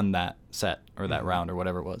because you won that set or that round or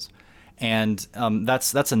whatever it was. And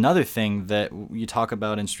that's another thing that you talk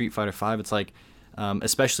about in Street Fighter 5. It's like,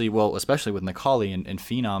 especially with Necalli and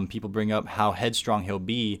Phenom, people bring up how headstrong he'll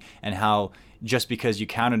be and how just because you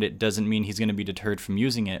countered it doesn't mean he's going to be deterred from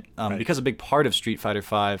using it. Because a big part of Street Fighter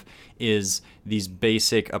 5 is these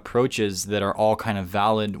basic approaches that are all kind of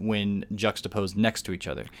valid when juxtaposed next to each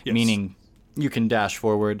other. Yes. Meaning you can dash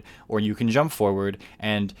forward or you can jump forward,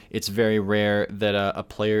 and it's very rare that a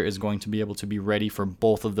player is going to be able to be ready for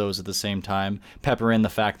both of those at the same time. Pepper in the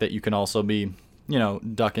fact that you can also be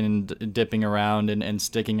ducking and dipping around and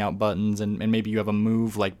sticking out buttons, and maybe you have a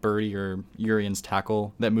move like Birdie or Urian's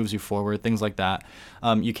tackle that moves you forward, things like that.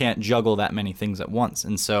 You can't juggle that many things at once.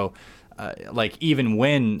 And so, even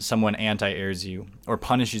when someone anti-airs you or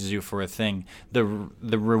punishes you for a thing, the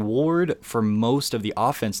reward for most of the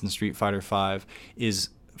offense in Street Fighter 5 is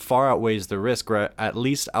far outweighs the risk, or at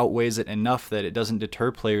least outweighs it enough that it doesn't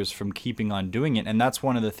deter players from keeping on doing it. And that's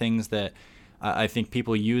one of the things that I think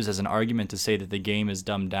people use as an argument to say that the game is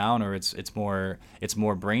dumbed down, or it's more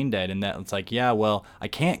brain dead, and that it's like, yeah, well, I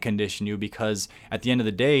can't condition you, because at the end of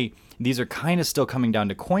the day, these are kind of still coming down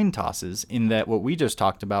to coin tosses, in that what we just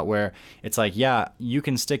talked about, where it's like, yeah, you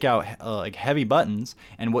can stick out like heavy buttons,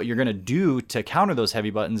 and what you're going to do to counter those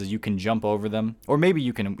heavy buttons is you can jump over them, or maybe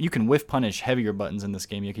you can whiff punish heavier buttons in this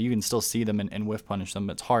game. You can still see them and whiff punish them.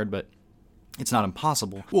 It's hard, but it's not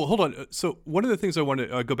impossible. Well, hold on. So one of the things I want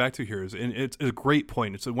to go back to here is, and it's a great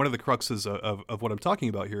point, it's one of the cruxes of what I'm talking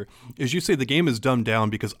about here, is you say the game is dumbed down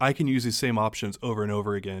because I can use these same options over and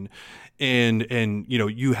over again, and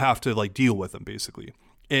you have to like deal with them basically.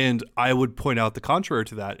 And I would point out the contrary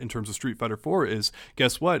to that in terms of Street Fighter 4 is,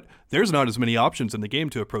 guess what? There's not as many options in the game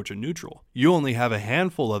to approach a neutral. You only have a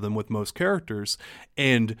handful of them with most characters,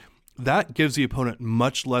 and that gives the opponent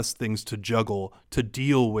much less things to juggle, to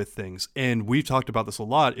deal with things. And we've talked about this a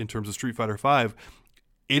lot in terms of Street Fighter V.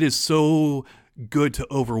 It is so good to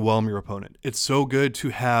overwhelm your opponent. It's so good to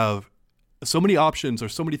have so many options or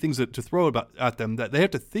so many things to throw at them that they have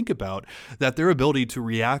to think about, that their ability to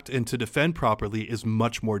react and to defend properly is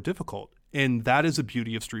much more difficult. And that is the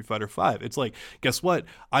beauty of Street Fighter V. It's like, guess what?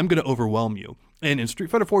 I'm going to overwhelm you. And in Street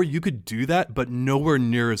Fighter 4, you could do that, but nowhere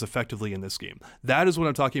near as effectively in this game. That is what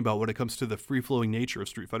I'm talking about when it comes to the free-flowing nature of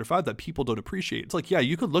Street Fighter 5 that people don't appreciate. It's like, yeah,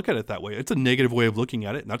 you could look at it that way. It's a negative way of looking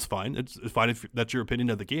at it, and that's fine. It's fine if that's your opinion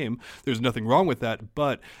of the game. There's nothing wrong with that.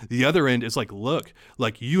 But the other end is like, look,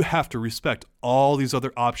 like you have to respect all these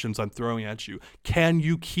other options I'm throwing at you. Can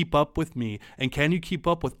you keep up with me? And can you keep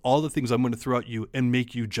up with all the things I'm going to throw at you and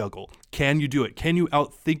make you juggle? Can you do it? Can you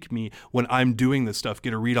outthink me when I'm doing this stuff,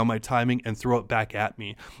 get a read on my timing and throw it back at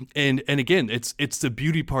me? And again, it's the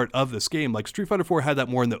beauty part of this game. Like Street Fighter 4 had that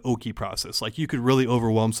more in the Oki process. Like you could really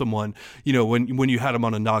overwhelm someone, when you had them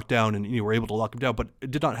on a knockdown and you were able to lock them down, but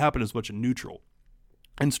it did not happen as much in neutral.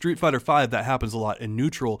 In Street Fighter 5, that happens a lot in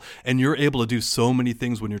neutral, and you're able to do so many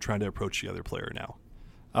things when you're trying to approach the other player now.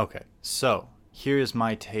 Okay, so here's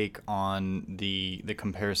my take on the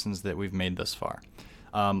comparisons that we've made thus far.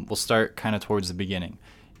 We'll start kind of towards the beginning.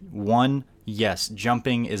 One, yes,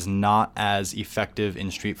 jumping is not as effective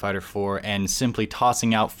in Street Fighter 4, and simply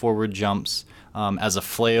tossing out forward jumps as a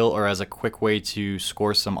flail or as a quick way to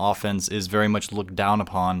score some offense is very much looked down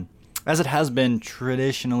upon, as it has been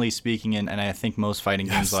traditionally speaking, and I think most fighting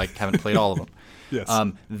games haven't played all of them. Yes.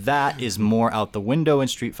 That is more out the window in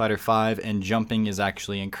Street Fighter V, and jumping is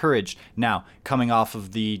actually encouraged. Now, coming off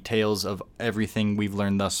of the tales of everything we've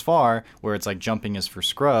learned thus far, where it's like jumping is for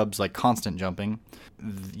scrubs, like constant jumping,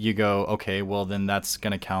 you go, okay, well then that's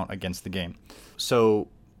going to count against the game. So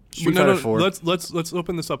Street Fighter 4. Let's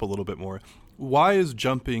open this up a little bit more. Why is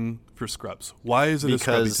jumping for scrubs? Why is it a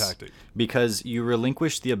scrubby tactic? Because you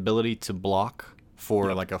relinquish the ability to block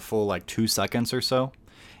for like a full 2 seconds or so.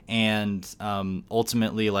 And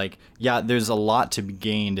ultimately, there's a lot to be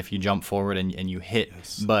gained if you jump forward and you hit.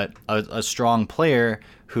 Yes. But a strong player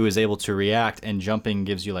who is able to react, and jumping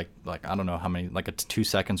gives you I don't know how many, 2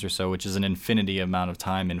 seconds or so, which is an infinity amount of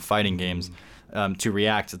time in fighting games. To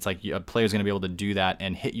react, it's like a player's going to be able to do that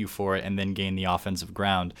and hit you for it and then gain the offensive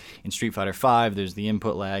ground. In Street Fighter V, there's the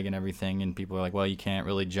input lag and everything, and people are like, well, you can't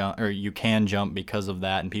really jump, or you can jump because of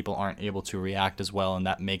that, and people aren't able to react as well, and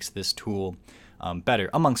that makes this tool better,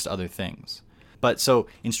 amongst other things. But so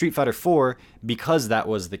in Street Fighter 4, because that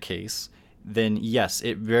was the case, then yes,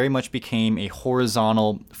 it very much became a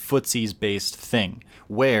horizontal footsies-based thing,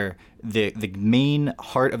 where the main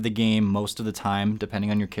heart of the game most of the time, depending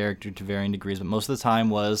on your character to varying degrees, but most of the time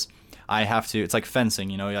was it's like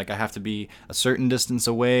fencing, I have to be a certain distance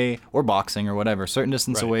away, or boxing or whatever, a certain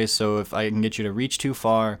distance away, so if I can get you to reach too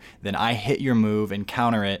far, then I hit your move and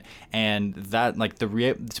counter it, and that, to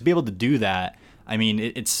be able to do that, I mean,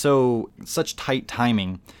 it's such tight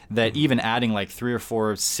timing that even adding 3 or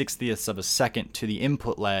 4 sixtieths of a second to the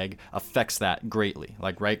input lag affects that greatly.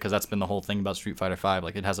 Right? Because that's been the whole thing about Street Fighter V.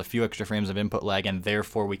 It has a few extra frames of input lag, and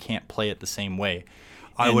therefore we can't play it the same way.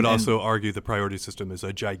 I would also argue the priority system is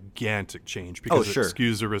a gigantic change because it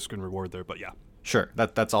skews the risk and reward there. But yeah. Sure,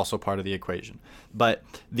 that's also part of the equation. But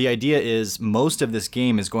the idea is most of this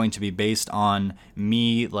game is going to be based on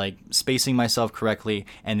me spacing myself correctly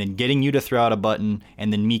and then getting you to throw out a button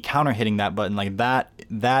and then me counter hitting that button.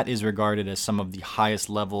 That is regarded as some of the highest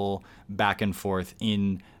level back and forth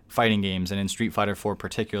in fighting games, and in Street Fighter 4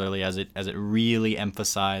 particularly, as it really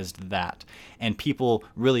emphasized that, and people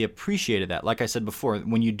really appreciated that. Like I said before,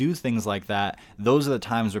 when you do things like that, those are the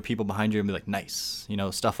times where people behind you will be like, nice,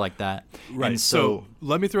 stuff like that. Right. And so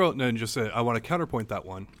let me throw out and just say, I want to counterpoint that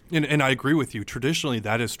one, and I agree with you. Traditionally,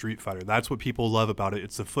 that is Street Fighter. That's what people love about it.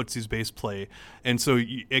 It's the footsies based play, and so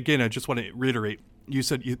again, I just want to reiterate. You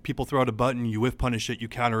said people throw out a button, you whiff punish it, you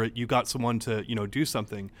counter it, you got someone to do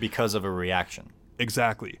something because of a reaction.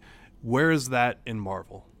 Exactly. Where is that in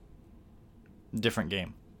Marvel? Different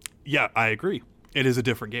game. Yeah, I agree. It is a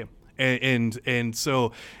different game. And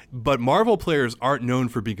so, but Marvel players aren't known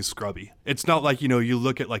for being scrubby. It's not like, you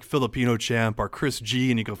look at like Filipino Champ or Chris G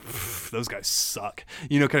and you go, those guys suck.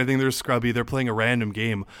 Kind of thing. They're scrubby. They're playing a random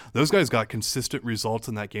game. Those guys got consistent results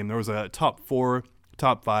in that game. There was a top 4,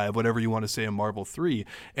 top 5, whatever you want to say in Marvel 3,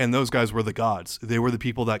 and those guys were the gods. They were the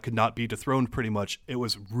people that could not be dethroned pretty much. It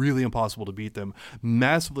was really impossible to beat them.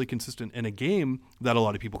 Massively consistent in a game that a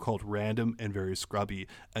lot of people called random and very scrubby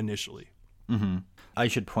initially. Mm-hmm. I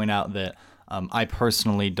should point out that I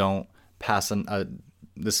personally don't pass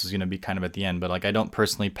this is going to be kind of at the end, but like I don't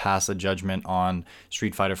personally pass a judgment on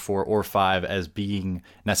Street Fighter 4 or 5 as being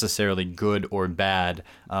necessarily good or bad.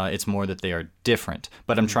 It's more that they are different.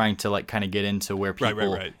 But I'm trying to like kind of get into where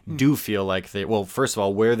people do feel like first of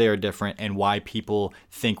all, where they are different and why people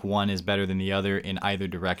think one is better than the other in either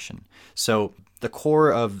direction. So the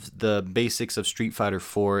core of the basics of Street Fighter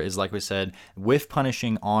 4 is, like we said, whiff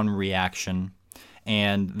punishing on reaction.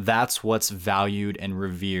 And that's what's valued and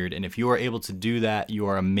revered. And if you are able to do that, you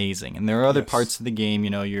are amazing. And there are other parts of the game,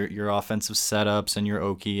 your offensive setups and your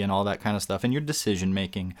Oki and all that kind of stuff and your decision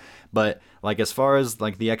making. But like as far as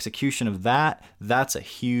like the execution of that's a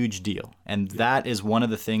huge deal. And that is one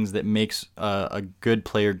of the things that makes a good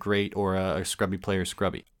player great or a scrubby player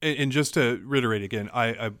scrubby. And just to reiterate again,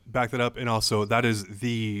 I back that up. And also that is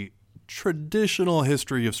the traditional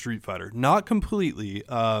history of Street Fighter. Not completely.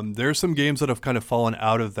 There's some games that have kind of fallen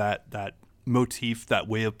out of that motif, that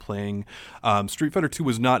way of playing. Street Fighter 2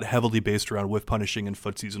 was not heavily based around whiff punishing and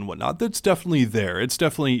footsies and whatnot. That's definitely there.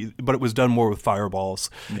 But it was done more with fireballs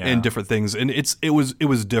and different things. And it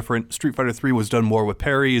was different. Street Fighter 3 was done more with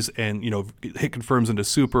parries and, hit confirms into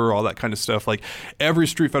super, all that kind of stuff. Like every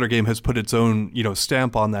Street Fighter game has put its own,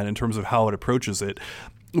 stamp on that in terms of how it approaches it.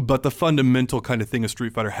 But the fundamental kind of thing of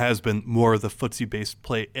Street Fighter has been more of the footsie-based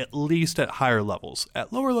play, at least at higher levels.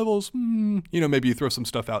 At lower levels, maybe you throw some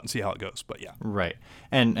stuff out and see how it goes. But yeah. Right.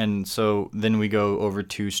 And so then we go over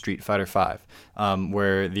to Street Fighter 5,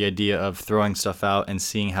 where the idea of throwing stuff out and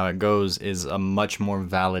seeing how it goes is a much more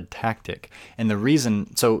valid tactic. And the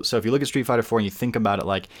reason, so if you look at Street Fighter 4 and you think about it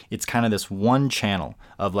like it's kind of this one channel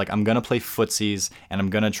of like, I'm going to play footsies and I'm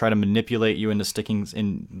going to try to manipulate you into sticking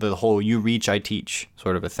in the whole you reach, I teach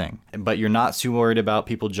sort of a thing. But you're not too worried about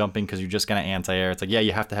people jumping because you're just going to anti-air. It's like, yeah,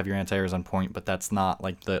 you have to have your anti-airs on point, but that's not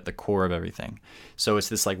like the core of everything. So it's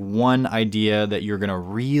this like one idea that you're going to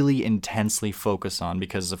really intensely focus on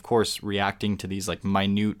because, of course, reacting to these like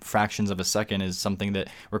minute fractions of a second is something that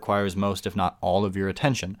requires most, if not all, of your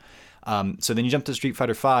attention. So then you jump to Street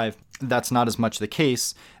Fighter 5. That's not as much the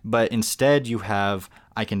case, but instead you have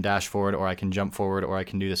I can dash forward or I can jump forward or I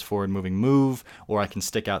can do this forward moving move or I can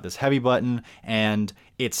stick out this heavy button, and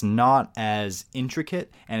it's not as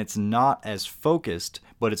intricate and it's not as focused,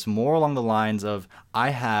 but it's more along the lines of I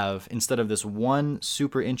have, instead of this one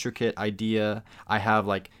super intricate idea, I have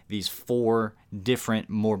like these 4 different,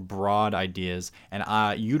 more broad ideas, and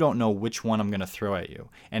you don't know which one I'm going to throw at you.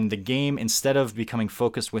 And the game, instead of becoming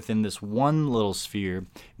focused within this one little sphere,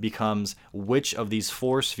 becomes which of these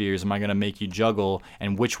 4 spheres am I going to make you juggle,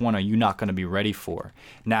 and which one are you not going to be ready for?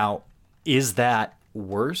 Now, is that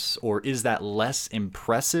worse or is that less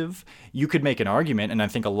impressive? You could make an argument, and I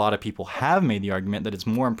think a lot of people have made the argument that it's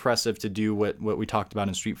more impressive to do what we talked about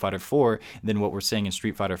in Street Fighter 4 than what we're saying in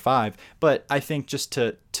Street Fighter 5. But I think just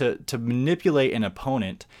to manipulate an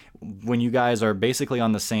opponent when you guys are basically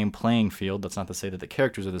on the same playing field, that's not to say that the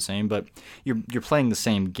characters are the same, but you're playing the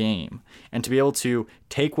same game. And to be able to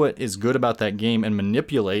take what is good about that game and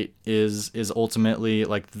manipulate is ultimately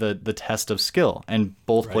like the test of skill. And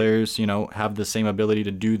both players, have the same ability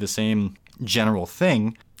to do the same general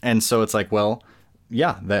thing. And so it's like, well,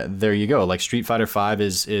 yeah, there you go. Like Street Fighter 5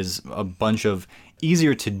 is a bunch of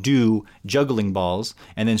easier to do juggling balls,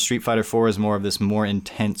 and then Street Fighter 4 is more of this more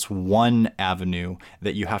intense one avenue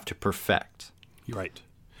that you have to perfect. Right.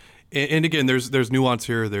 And again, there's nuance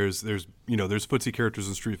here. There's there's footsie characters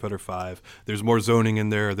in Street Fighter V. There's more zoning in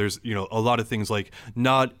there. There's a lot of things like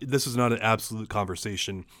this is not an absolute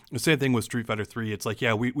conversation. The same thing with Street Fighter 3. It's like,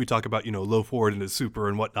 yeah, we talk about low forward into super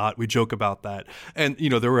and whatnot. We joke about that. And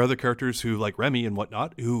there were other characters who like Remy and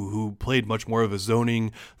whatnot who played much more of a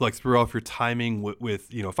zoning, like threw off your timing with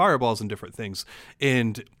fireballs and different things.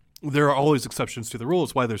 And there are always exceptions to the rule.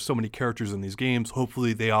 It's why there's so many characters in these games.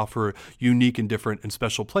 Hopefully they offer unique and different and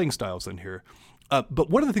special playing styles in here.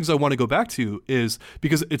 But one of the things I want to go back to is,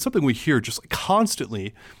 because it's something we hear just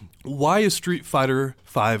constantly, why is Street Fighter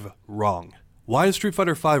V wrong? Why is Street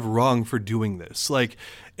Fighter V wrong for doing this? Like,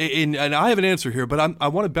 and I have an answer here, but I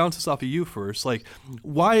want to bounce this off of you first. Like,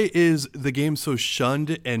 why is the game so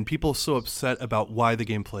shunned and people so upset about why the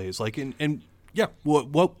game plays? Like, and yeah,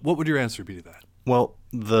 what would your answer be to that? Well,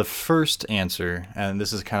 the first answer, and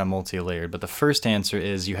this is kind of multi-layered, but the first answer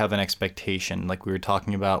is you have an expectation, like we were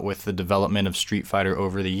talking about with the development of Street Fighter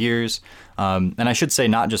over the years. And I should say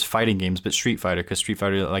not just fighting games, but Street Fighter, because Street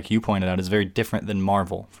Fighter, like you pointed out, is very different than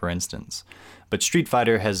Marvel, for instance. But Street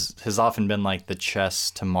Fighter has often been like the chess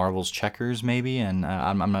to Marvel's checkers, maybe, and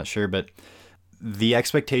I'm not sure, but the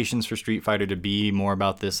expectations for Street Fighter to be more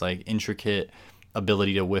about this like intricate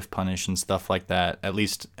ability to whiff punish and stuff like that, at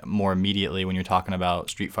least more immediately when you're talking about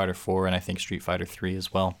Street Fighter 4 and I think Street Fighter 3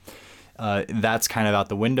 as well. That's kind of out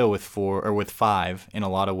the window with 4 or with 5 in a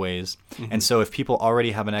lot of ways. Mm-hmm. And so if people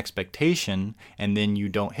already have an expectation and then you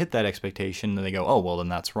don't hit that expectation, then they go, oh, well, then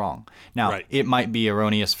that's wrong. Now, right. It might be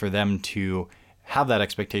erroneous for them to have that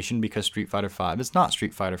expectation because Street Fighter V is not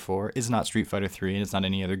Street Fighter 4, is not Street Fighter 3, and it's not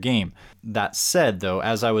any other game. That said, though,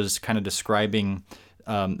 as I was kind of describing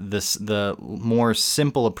the more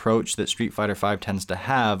simple approach that Street Fighter V tends to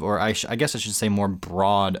have, or I guess I should say more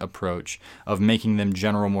broad approach of making them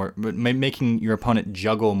making your opponent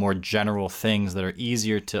juggle more general things that are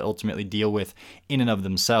easier to ultimately deal with in and of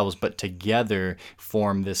themselves, but together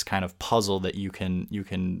form this kind of puzzle that you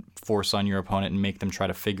can force on your opponent and make them try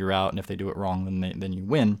to figure out, and if they do it wrong, then you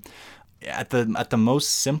win. At the most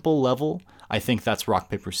simple level, I think that's rock,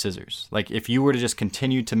 paper, scissors. Like, if you were to just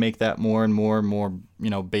continue to make that more and more and more,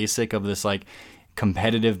 basic of this, like,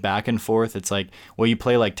 competitive back and forth, it's like, well, you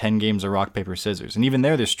play like 10 games of rock, paper, scissors. And even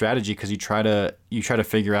there's strategy because you try to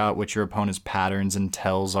figure out what your opponent's patterns and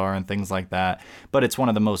tells are and things like that. But it's one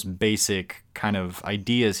of the most basic kind of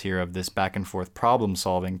ideas here of this back and forth problem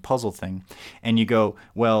solving puzzle thing. And you go,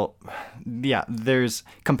 well, yeah,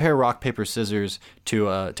 compare rock, paper, scissors to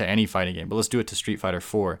any fighting game, but let's do it to Street Fighter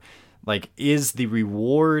 4. Like, is the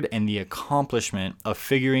reward and the accomplishment of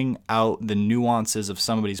figuring out the nuances of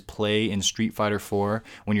somebody's play in Street Fighter 4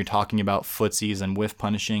 when you're talking about footsies and whiff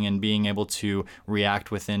punishing and being able to react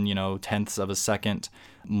within, tenths of a second,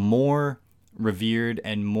 more revered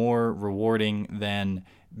and more rewarding than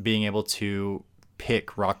being able to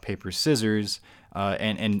pick rock, paper, scissors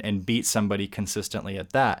and beat somebody consistently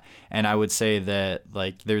at that? And I would say that,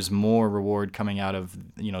 like, there's more reward coming out of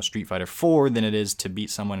Street Fighter 4 than it is to beat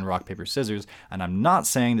someone in rock, paper, scissors. And I'm not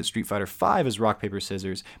saying that Street Fighter 5 is rock, paper,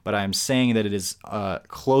 scissors, but I'm saying that it is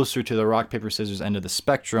closer to the rock, paper, scissors end of the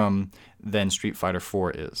spectrum than Street Fighter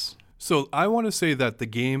 4 is. So I want to say that the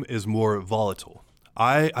game is more volatile.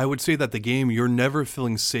 I would say that the game, you're never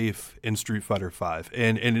feeling safe in Street Fighter V,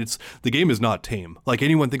 and the game is not tame. Like,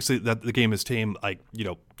 anyone thinks that the game is tame, like,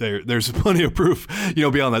 there's plenty of proof,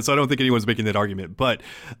 beyond that. So I don't think anyone's making that argument. But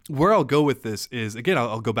where I'll go with this is, again,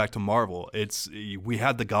 I'll go back to Marvel. We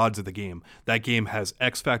had the gods of the game. That game has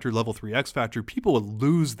X Factor, level 3 X Factor. People would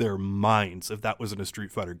lose their minds if that wasn't a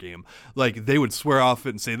Street Fighter game. Like, they would swear off it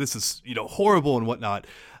and say this is horrible and whatnot.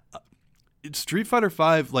 Street Fighter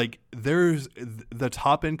V, like, there's the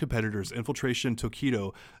top end competitors, Infiltration,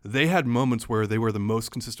 Tokido, they had moments where they were the most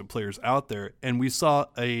consistent players out there, and we saw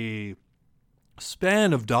a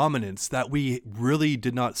span of dominance that we really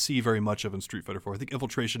did not see very much of in Street Fighter 4. I think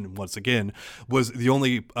Infiltration, once again, was the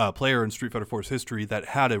only player in Street Fighter 4's history that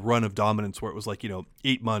had a run of dominance where it was like,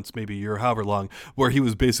 8 months, maybe a year, however long, where he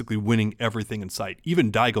was basically winning everything in sight.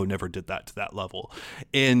 Even Daigo never did that to that level.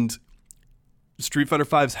 And Street Fighter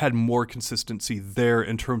V's had more consistency there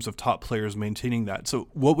in terms of top players maintaining that. So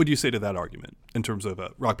what would you say to that argument in terms of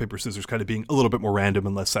rock, paper, scissors kind of being a little bit more random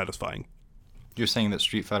and less satisfying? You're saying that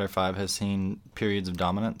Street Fighter V has seen periods of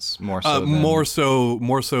dominance more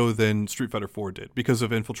so than Street Fighter 4 did because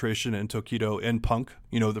of Infiltration and Tokido and Punk,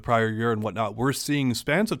 the prior year and whatnot. We're seeing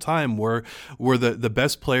spans of time where the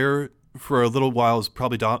best player for a little while is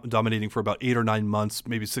probably dominating for about 8 or 9 months,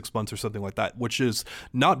 maybe 6 months or something like that, which has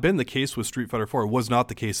not been the case with Street Fighter 4. It was not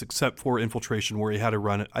the case except for Infiltration, where he had a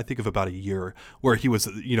run, I think, of about a year, where he was,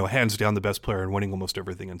 hands down the best player and winning almost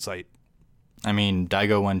everything in sight. I mean,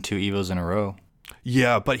 Daigo won 2 Evos in a row.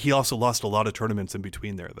 Yeah, but he also lost a lot of tournaments in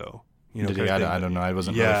between there, though. You know, Did he? I don't know. I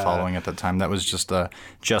wasn't really following at the time. That was just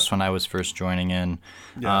when I was first joining in.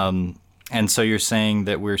 Yeah. And so you're saying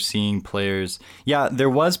that we're seeing players. Yeah, there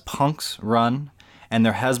was Punk's run, and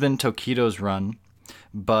there has been Tokido's run,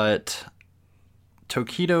 but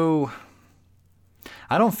Tokido,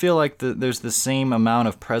 I don't feel like there's the same amount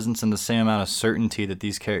of presence and the same amount of certainty that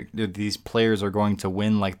these players are going to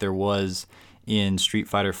win like there was in Street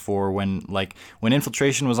Fighter 4 when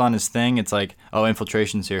Infiltration was on his thing. It's like, oh,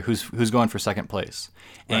 Infiltration's here. Who's going for second place?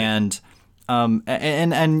 Right.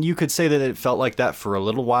 And you could say that it felt like that for a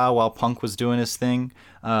little while Punk was doing his thing.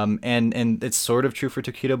 And it's sort of true for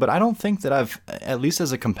Tokido, but I don't think that I've, at least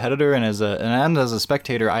as a competitor and as a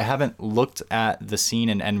spectator, I haven't looked at the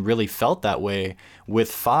scene and really felt that way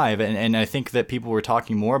with 5. And I think that people were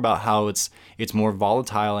talking more about how it's more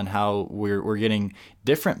volatile and how we're getting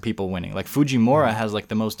different people winning. Like Fujimura has like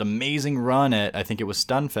the most amazing run at, I think it was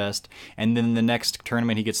Stunfest, and then the next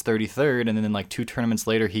tournament he gets 33rd, and then like 2 tournaments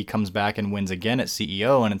later he comes back and wins again at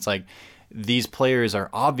CEO, and it's like, these players are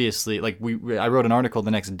obviously like I wrote an article the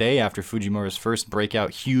next day after Fujimura's first breakout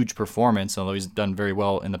huge performance, although he's done very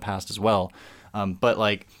well in the past as well. But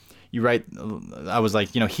like you write, I was like,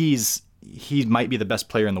 he might be the best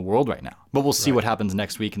player in the world right now, but we'll see what happens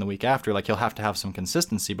next week and the week after. Like he'll have to have some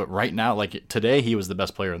consistency, but right now, like today, he was the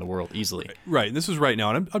best player in the world easily. Right. This is right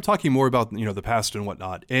now, and I'm talking more about the past and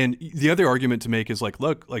whatnot. And the other argument to make is like,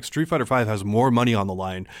 look, like Street Fighter V has more money on the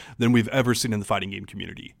line than we've ever seen in the fighting game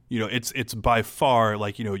community. It's by far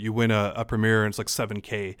like you win a premiere and it's like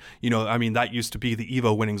 $7,000. I mean that used to be the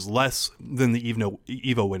Evo winnings less than the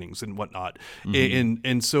Evo winnings and whatnot. Mm-hmm.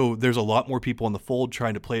 And so there's a lot more people in the fold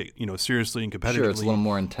trying to play seriously and competitively. Sure, it's a little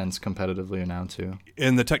more intense competitively now too.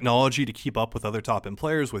 And the technology to keep up with other top end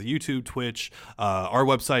players with YouTube, Twitch, our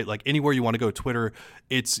website, like anywhere you want to go, Twitter,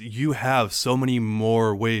 you have so many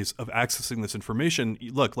more ways of accessing this information.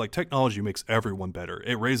 Look, like technology makes everyone better.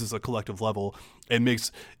 It raises a collective level. It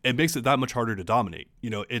makes it that much harder to dominate.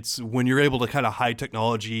 It's when you're able to kind of hide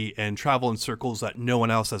technology and travel in circles that no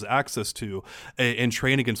one else has access to and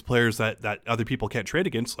train against players that other people can't trade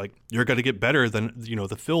against, like you're going to get better than,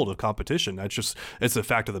 the field of competition. It's a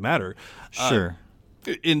fact of the matter. Sure.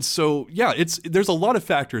 And so, yeah, there's a lot of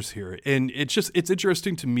factors here, and it's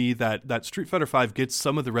interesting to me that Street Fighter V gets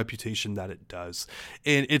some of the reputation that it does,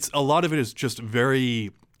 and a lot of it is just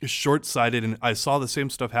very short-sighted. And I saw the same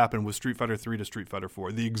stuff happen with Street Fighter 3 to Street Fighter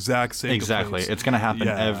 4, the exact same. Exactly, it's going to happen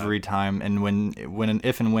every time. And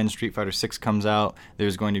if and when Street Fighter 6 comes out,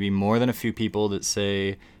 there's going to be more than a few people that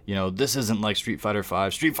say, this isn't like Street Fighter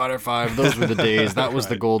 5. Street Fighter 5, those were the days. That was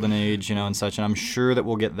the golden age, and such. And I'm sure that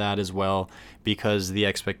we'll get that as well because the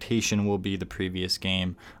expectation will be the previous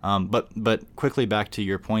game. But quickly back to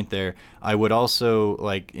your point there, I would also,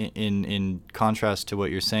 like, in contrast to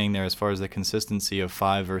what you're saying there as far as the consistency of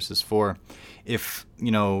 5 versus 4, if,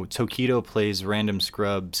 Tokido plays Random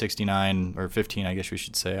Scrub 69, or 15, I guess we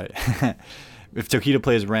should say. If Tokido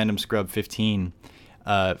plays Random Scrub 15,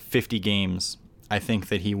 50 games, I think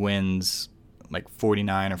that he wins like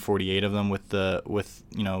 49 or 48 of them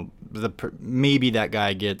maybe that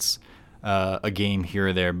guy gets a game here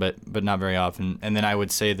or there, but not very often. And then I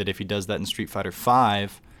would say that if he does that in Street Fighter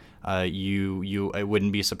 5, it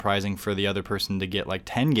wouldn't be surprising for the other person to get like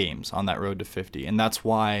 10 games on that road to 50. And that's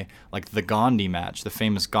why like the Gandhi match, the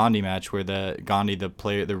famous Gandhi match where the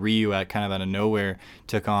Ryu kind of out of nowhere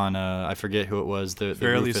took on I forget who it was, the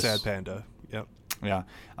Fairly Rufus. Sad Panda. Yep. Yeah,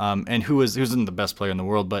 and who isn't the best player in the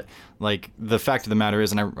world, but like the fact of the matter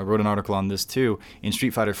is, and I wrote an article on this too, in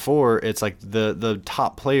Street Fighter 4, it's like the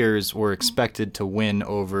top players were expected to win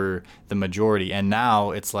over the majority, and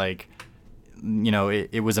now it's like,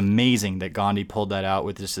 it was amazing that Gandhi pulled that out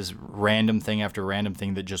with just this random thing after random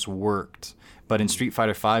thing that just worked. But in Street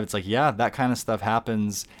Fighter 5, it's like, yeah, that kind of stuff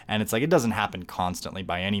happens, and it's like it doesn't happen constantly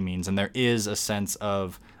by any means, and there is a sense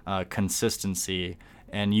of consistency.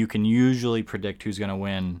 And you can usually predict who's going to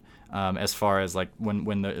win, as far as like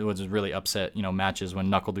when it was really upset, matches when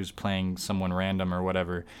NuckleDu's playing someone random or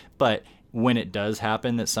whatever. But when it does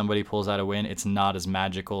happen that somebody pulls out a win, it's not as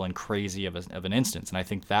magical and crazy of an instance. And I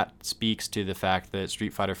think that speaks to the fact that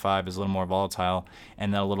Street Fighter V is a little more volatile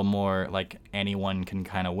and then a little more like anyone can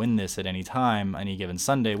kind of win this at any time, any given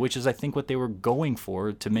Sunday, which is I think what they were going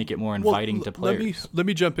for to make it more inviting to players. Let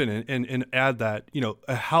me jump in and add that,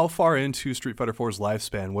 how far into Street Fighter 4's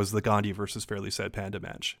lifespan was the Gandhi versus Fairly Sad Panda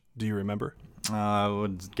match? Do you remember? I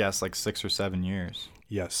would guess like 6 or 7 years.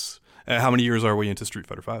 Yes. How many years are we into Street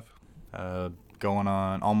Fighter 5? Going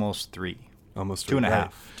on almost 3. almost 2.5.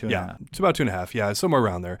 Right? 2.5. It's about 2.5. Yeah, somewhere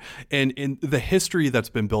around there. And in the history that's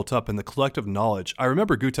been built up and the collective knowledge, I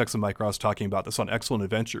remember Gutex and Mike Ross talking about this on Excellent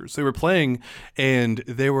Adventures. They were playing and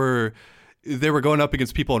they were going up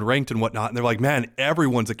against people in ranked and whatnot, and they're like, man,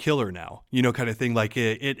 everyone's a killer now, kind of thing. Like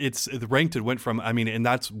it's the ranked went from, and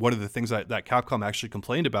that's one of the things that Capcom actually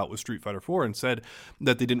complained about with Street Fighter 4 and said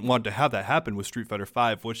that they didn't want to have that happen with Street Fighter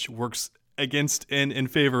 5, which works against and in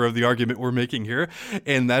favor of the argument we're making here.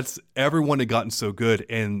 And that's everyone had gotten so good,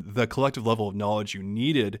 and the collective level of knowledge you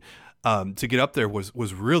needed to get up there was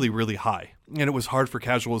really, really high. And it was hard for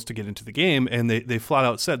casuals to get into the game, and they flat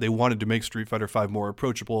out said they wanted to make Street Fighter V more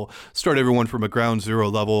approachable, start everyone from a ground zero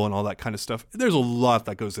level and all that kind of stuff. There's a lot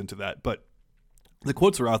that goes into that, but the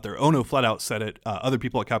quotes are out there. Ono flat out said it. Other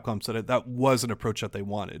people at Capcom said it. That was an approach that they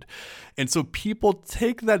wanted. And so people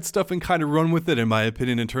take that stuff and kind of run with it, in my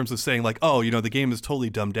opinion, in terms of saying like, oh, the game is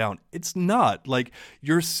totally dumbed down. It's not. Like,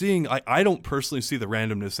 you're seeing, I don't personally see the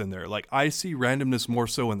randomness in there. Like, I see randomness more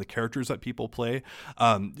so in the characters that people play.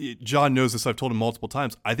 John knows this. I've told him multiple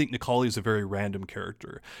times. I think Necalli is a very random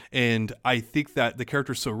character. And I think that the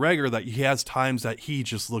character's so regular that he has times that he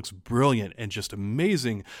just looks brilliant and just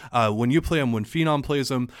amazing. When you play him, when Phenom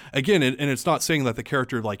plays him again, and it's not saying that the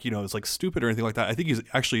character is like stupid or anything like that. I think he's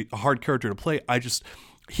actually a hard character to play.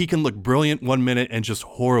 He can look brilliant one minute and just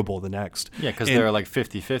horrible the next. Yeah, because they're like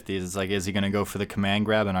 50-50s. It's like, is he going to go for the command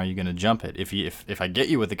grab, and are you going to jump it? If I get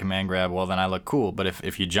you with the command grab, well, then I look cool. But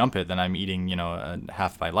if you jump it, then I'm eating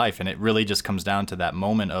half my life. And it really just comes down to that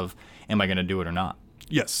moment of, am I going to do it or not?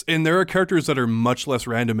 Yes, and there are characters that are much less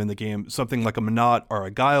random in the game. Something like a Menat or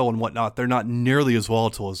a Guile and whatnot, they're not nearly as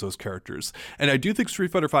volatile as those characters. And I do think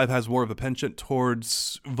Street Fighter V has more of a penchant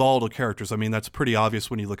towards volatile characters. I mean, that's pretty obvious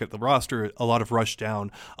when you look at the roster. A lot of rush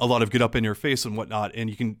down, a lot of get up in your face and whatnot. And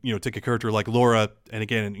you can, take a character like Laura, and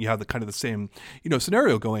again, you have the kind of the same,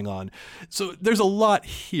 scenario going on. So there's a lot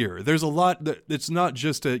here. There's a lot that it's not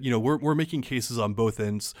just we're making cases on both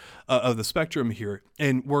ends of the spectrum here,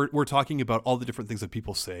 and we're talking about all the different things that people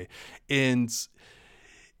say, and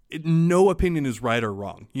no opinion is right or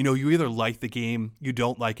wrong. You either like the game, you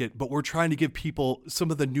don't like it, but we're trying to give people some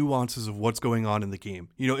of the nuances of what's going on in the game.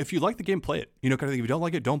 If you like the game, play it, kind of thing. If you don't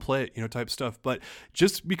like it, don't play it, type stuff. But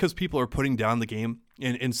just because people are putting down the game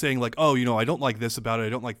and saying like, oh, I don't like this about it, I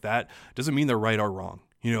don't like that, doesn't mean they're right or wrong.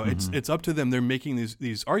 It's up to them. They're making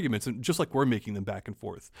these arguments, and just like we're making them back and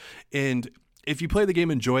forth. And if you play the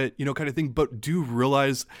game, enjoy it, kind of thing, but do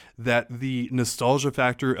realize that the nostalgia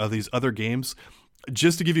factor of these other games,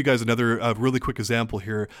 just to give you guys another really quick example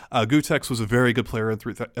here, Gutex was a very good player in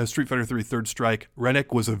Street Fighter 3 Third Strike.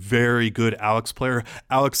 Rennick was a very good Alex player.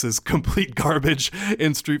 Alex is complete garbage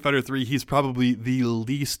in Street Fighter 3. He's probably the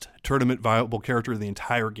least tournament viable character in the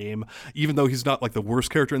entire game, even though he's not like the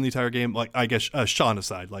worst character in the entire game. Like, I guess Sean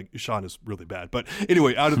aside, like Sean is really bad. But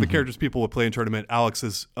anyway, out of the characters people would play in tournament, Alex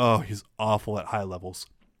is, he's awful at high levels.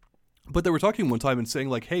 But they were talking one time and saying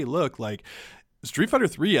like, hey, look, like, Street Fighter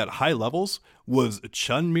 3 at high levels was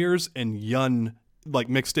Chun Mirrors and Yun like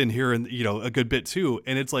mixed in here and a good bit too.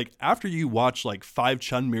 And it's like, after you watch like 5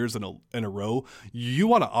 Chun Mirrors in a row, you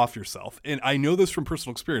want to off yourself. And I know this from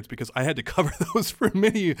personal experience because I had to cover those for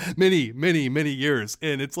many years.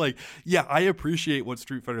 And it's like, yeah, I appreciate what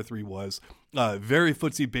Street Fighter 3 was. Very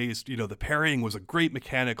footsie based, the parrying was a great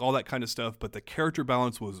mechanic, all that kind of stuff, but the character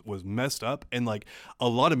balance was messed up, and like a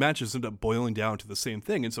lot of matches end up boiling down to the same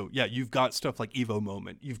thing. And so yeah, you've got stuff like Evo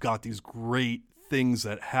Moment, you've got these great things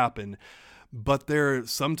that happen, but they're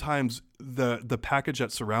sometimes the package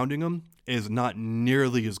that's surrounding them is not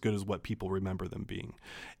nearly as good as what people remember them being.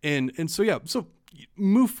 And so yeah, so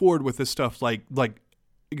move forward with this stuff, like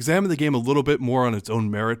examine the game a little bit more on its own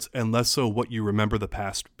merits and less so what you remember the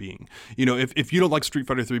past being. If you don't like Street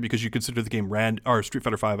Fighter 3 because you consider the game or Street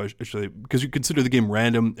Fighter 5 actually, because you consider the game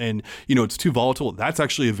random and it's too volatile, that's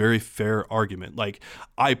actually a very fair argument. Like,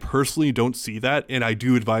 I personally don't see that, and I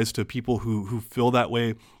do advise to people who feel that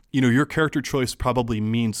way, your character choice probably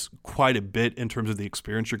means quite a bit in terms of the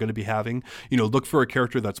experience you're going to be having. Look for a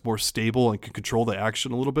character that's more stable and can control the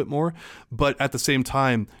action a little bit more, but at the same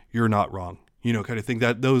time, you're not wrong. Kind of thing,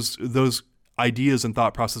 that those ideas and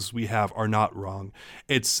thought processes we have are not wrong.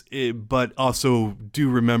 But also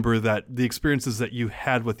do remember that the experiences that you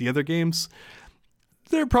had with the other games,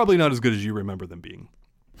 they're probably not as good as you remember them being.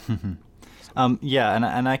 Yeah,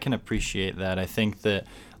 and I can appreciate that. I think that,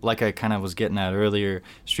 like I kind of was getting at earlier,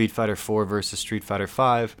 Street Fighter 4 versus Street Fighter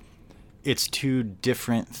 5, it's two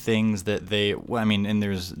different things that and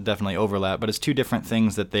there's definitely overlap, but it's two different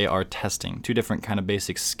things that they are testing, two different kind of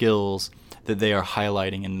basic skills that they are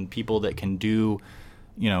highlighting, and people that can do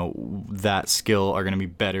that skill are going to be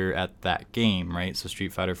better at that game, right? So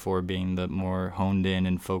Street Fighter 4 being the more honed in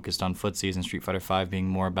and focused on footsies, and Street Fighter 5 being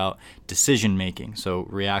more about decision making, so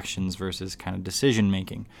reactions versus kind of decision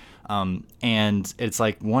making. And it's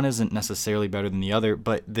like one isn't necessarily better than the other,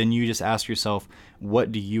 but then you just ask yourself,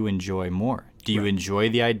 what do you enjoy more? Do you enjoy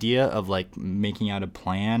the idea of like making out a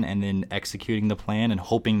plan and then executing the plan and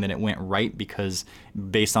hoping that it went right because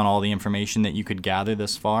based on all the information that you could gather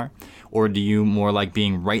this far? Or do you more like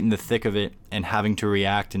being right in the thick of it and having to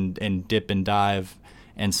react and dip and dive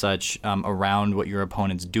and such around what your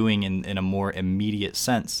opponent's doing in a more immediate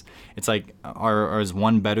sense? It's like, is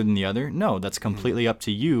one better than the other? No, that's completely up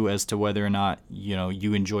to you as to whether or not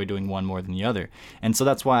you enjoy doing one more than the other. And so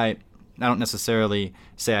that's why I don't necessarily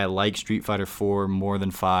say I like Street Fighter 4 more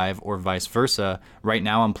than 5 or vice versa. Right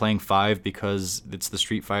now I'm playing 5 because it's the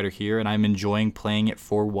Street Fighter here and I'm enjoying playing it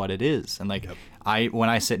for what it is. And like when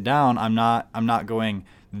I sit down, I'm not going,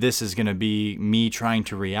 this is going to be me trying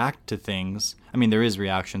to react to things. I mean, there is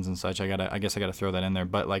reactions and such. I guess I gotta throw that in there.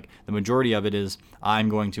 But like the majority of it is I'm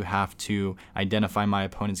going to have to identify my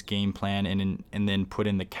opponent's game plan and then put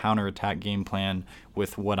in the counterattack game plan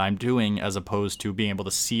with what I'm doing, as opposed to being able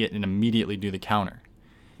to see it and immediately do the counter.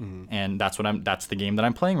 And that's the game that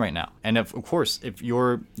I'm playing right now. And of course, if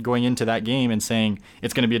you're going into that game and saying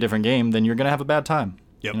it's going to be a different game, then you're going to have a bad time.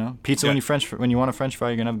 Pizza when you want a French fry,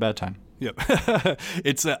 you're going to have a bad time. Yep.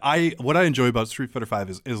 It's what I enjoy about Street Fighter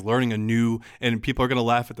 5 is learning a new, and people are going to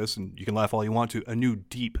laugh at this, and you can laugh all you want to, a new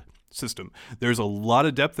deep system. There's a lot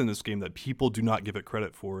of depth in this game that people do not give it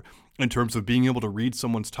credit for, in terms of being able to read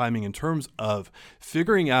someone's timing, in terms of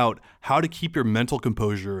figuring out how to keep your mental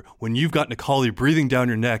composure when you've got Necalli breathing down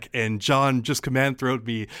your neck and John just command throwed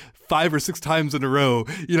me 5 or 6 times in a row,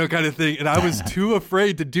 kind of thing. And I was too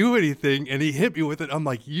afraid to do anything, and he hit me with it. I'm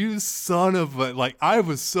like, you son of a, like, I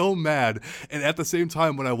was so mad. And at the same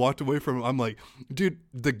time, when I walked away from him, I'm like, dude,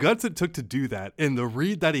 the guts it took to do that and the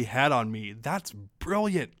read that he had on me, that's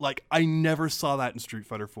brilliant. Like, I never saw that in Street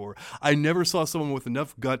Fighter 4. I never saw someone with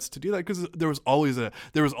enough guts to do that, because there was always a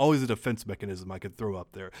defense mechanism I could throw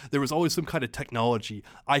up there. There was always some kind of technology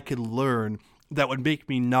I could learn that would make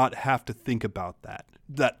me not have to think about that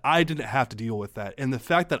I didn't have to deal with that. And the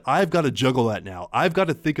fact that I've got to juggle that now, I've got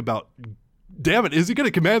to think about, damn it, is he going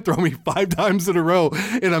to command throw me 5 times in a row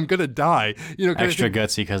and I'm going to die? Extra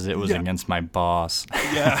gutsy because it was against my boss.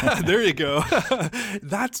 Yeah, there you go.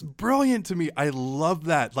 That's brilliant to me. I love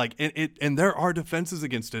that. Like, and there are defenses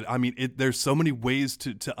against it. I mean, there's so many ways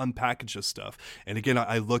to unpackage this stuff. And again,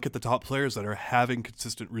 I look at the top players that are having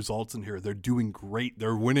consistent results in here. They're doing great.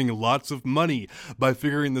 They're winning lots of money by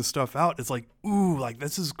figuring this stuff out. It's like, ooh, like,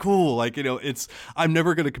 this is cool. Like, I'm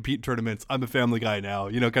never going to compete in tournaments. I'm a family guy now,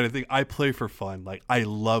 kind of thing. I play for fun. Like, I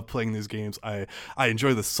love playing these games. I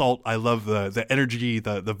enjoy the salt. I love the energy,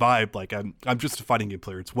 the vibe. Like, I'm just a fighting game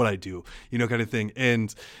player. It's what I do, kind of thing.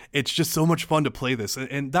 And it's just so much fun to play this.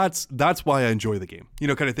 And that's why I enjoy the game,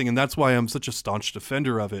 kind of thing. And that's why I'm such a staunch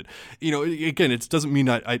defender of it. Again, it doesn't mean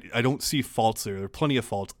I don't see faults there. There are plenty of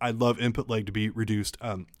faults. I'd love input lag to be reduced.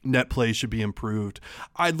 Net play should be improved.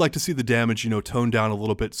 I'd like to see the damage, toned down a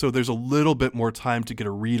little bit, so there's a little bit more time to get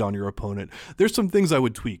a read on your opponent. There's some things I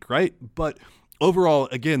would tweak, right? But overall,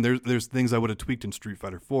 again, there's things I would have tweaked in Street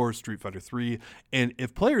Fighter 4, Street Fighter 3, and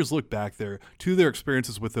if players look back there to their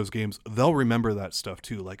experiences with those games, they'll remember that stuff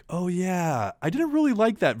too. Like, oh yeah, I didn't really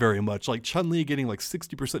like that very much. Like Chun-Li getting like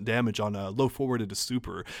 60% damage on a low forward into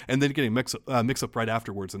super, and then getting mix up right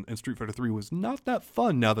afterwards. And Street Fighter 3 was not that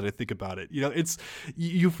fun now that I think about it.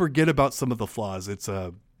 You forget about some of the flaws. It's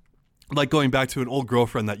like going back to an old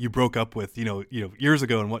girlfriend that you broke up with, years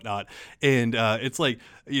ago and whatnot. And it's like,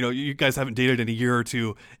 you guys haven't dated in a year or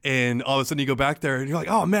two, and all of a sudden you go back there and you're like,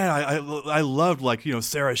 oh man, I loved, like,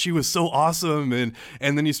 Sarah, she was so awesome. And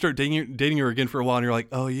then you start dating her again for a while, and you're like,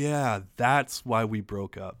 oh yeah, that's why we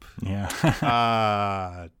broke up.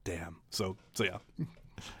 Yeah. Damn. So yeah.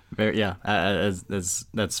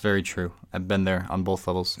 That's very true. I've been there on both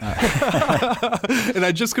levels. And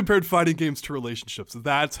I just compared fighting games to relationships.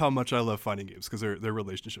 That's how much I love fighting games, because they're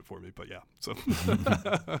relationship for me. But yeah, so.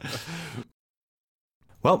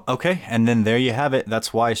 Well, okay, and then there you have it.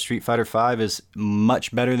 That's why Street Fighter V is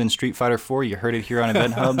much better than Street Fighter 4. You heard it here on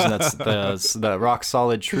Event Hubs. That's the rock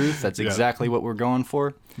solid truth. That's exactly what we're going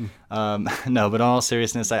for. No, but in all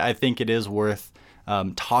seriousness, I think it is worth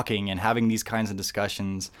talking and having these kinds of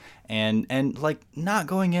discussions, and like not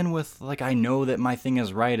going in with like, I know that my thing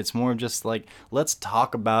is right. It's more of just like, let's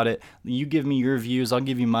talk about it. You give me your views, I'll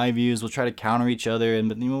give you my views. We'll try to counter each other, and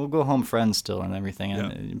we'll go home friends still and everything.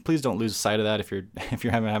 And please don't lose sight of that if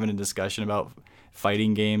you're having a discussion about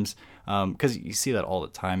fighting games. Because you see that all the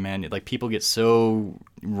time, man. Like, people get so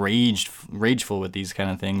rageful with these kind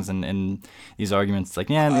of things and these arguments. It's like,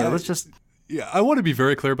 yeah, let's just... Yeah, I want to be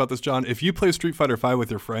very clear about this, John. If you play Street Fighter V with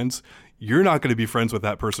your friends, you're not going to be friends with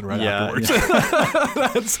that person afterwards. Yeah.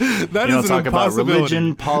 That you is don't an talk about impossibility.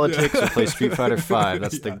 religion, politics, or play Street Fighter V.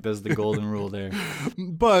 That's the golden rule there.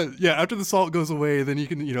 But yeah, after the salt goes away, then you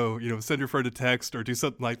can send your friend a text or do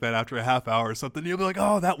something like that after a half hour or something. You'll be like,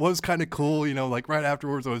 oh, that was kind of cool. Like right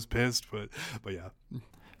afterwards, I was pissed, but yeah.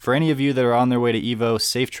 For any of you that are on their way to EVO,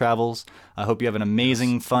 safe travels. I hope you have an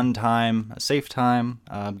amazing, fun time, a safe time,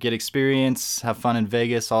 get experience, have fun in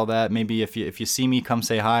Vegas, all that. Maybe if you see me, come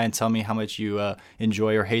say hi and tell me how much you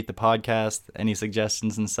enjoy or hate the podcast. Any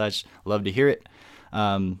suggestions and such, love to hear it.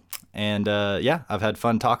 I've had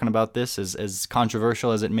fun talking about this, as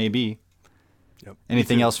controversial as it may be. Yep.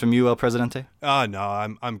 Anything else from you, El Presidente?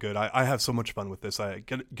 No, I'm good. I have so much fun with this. I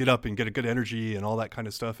get up and get a good energy and all that kind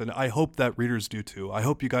of stuff, and I hope that readers do too. I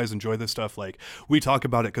hope you guys enjoy this stuff. Like, we talk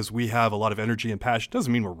about it because we have a lot of energy and passion.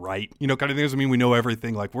 Doesn't mean we're right, kind of thing. Doesn't mean we know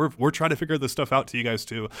everything. Like, we're trying to figure this stuff out to you guys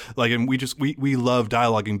too. Like, and we love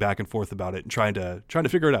dialoguing back and forth about it and trying to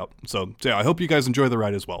figure it out. So yeah, I hope you guys enjoy the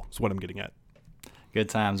ride as well. Is what I'm getting at. Good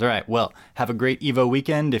times. All right. Well, have a great EVO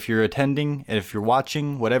weekend if you're attending. And if you're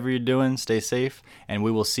watching, whatever you're doing, stay safe. And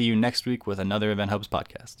we will see you next week with another Event Hubs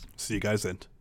podcast. See you guys then.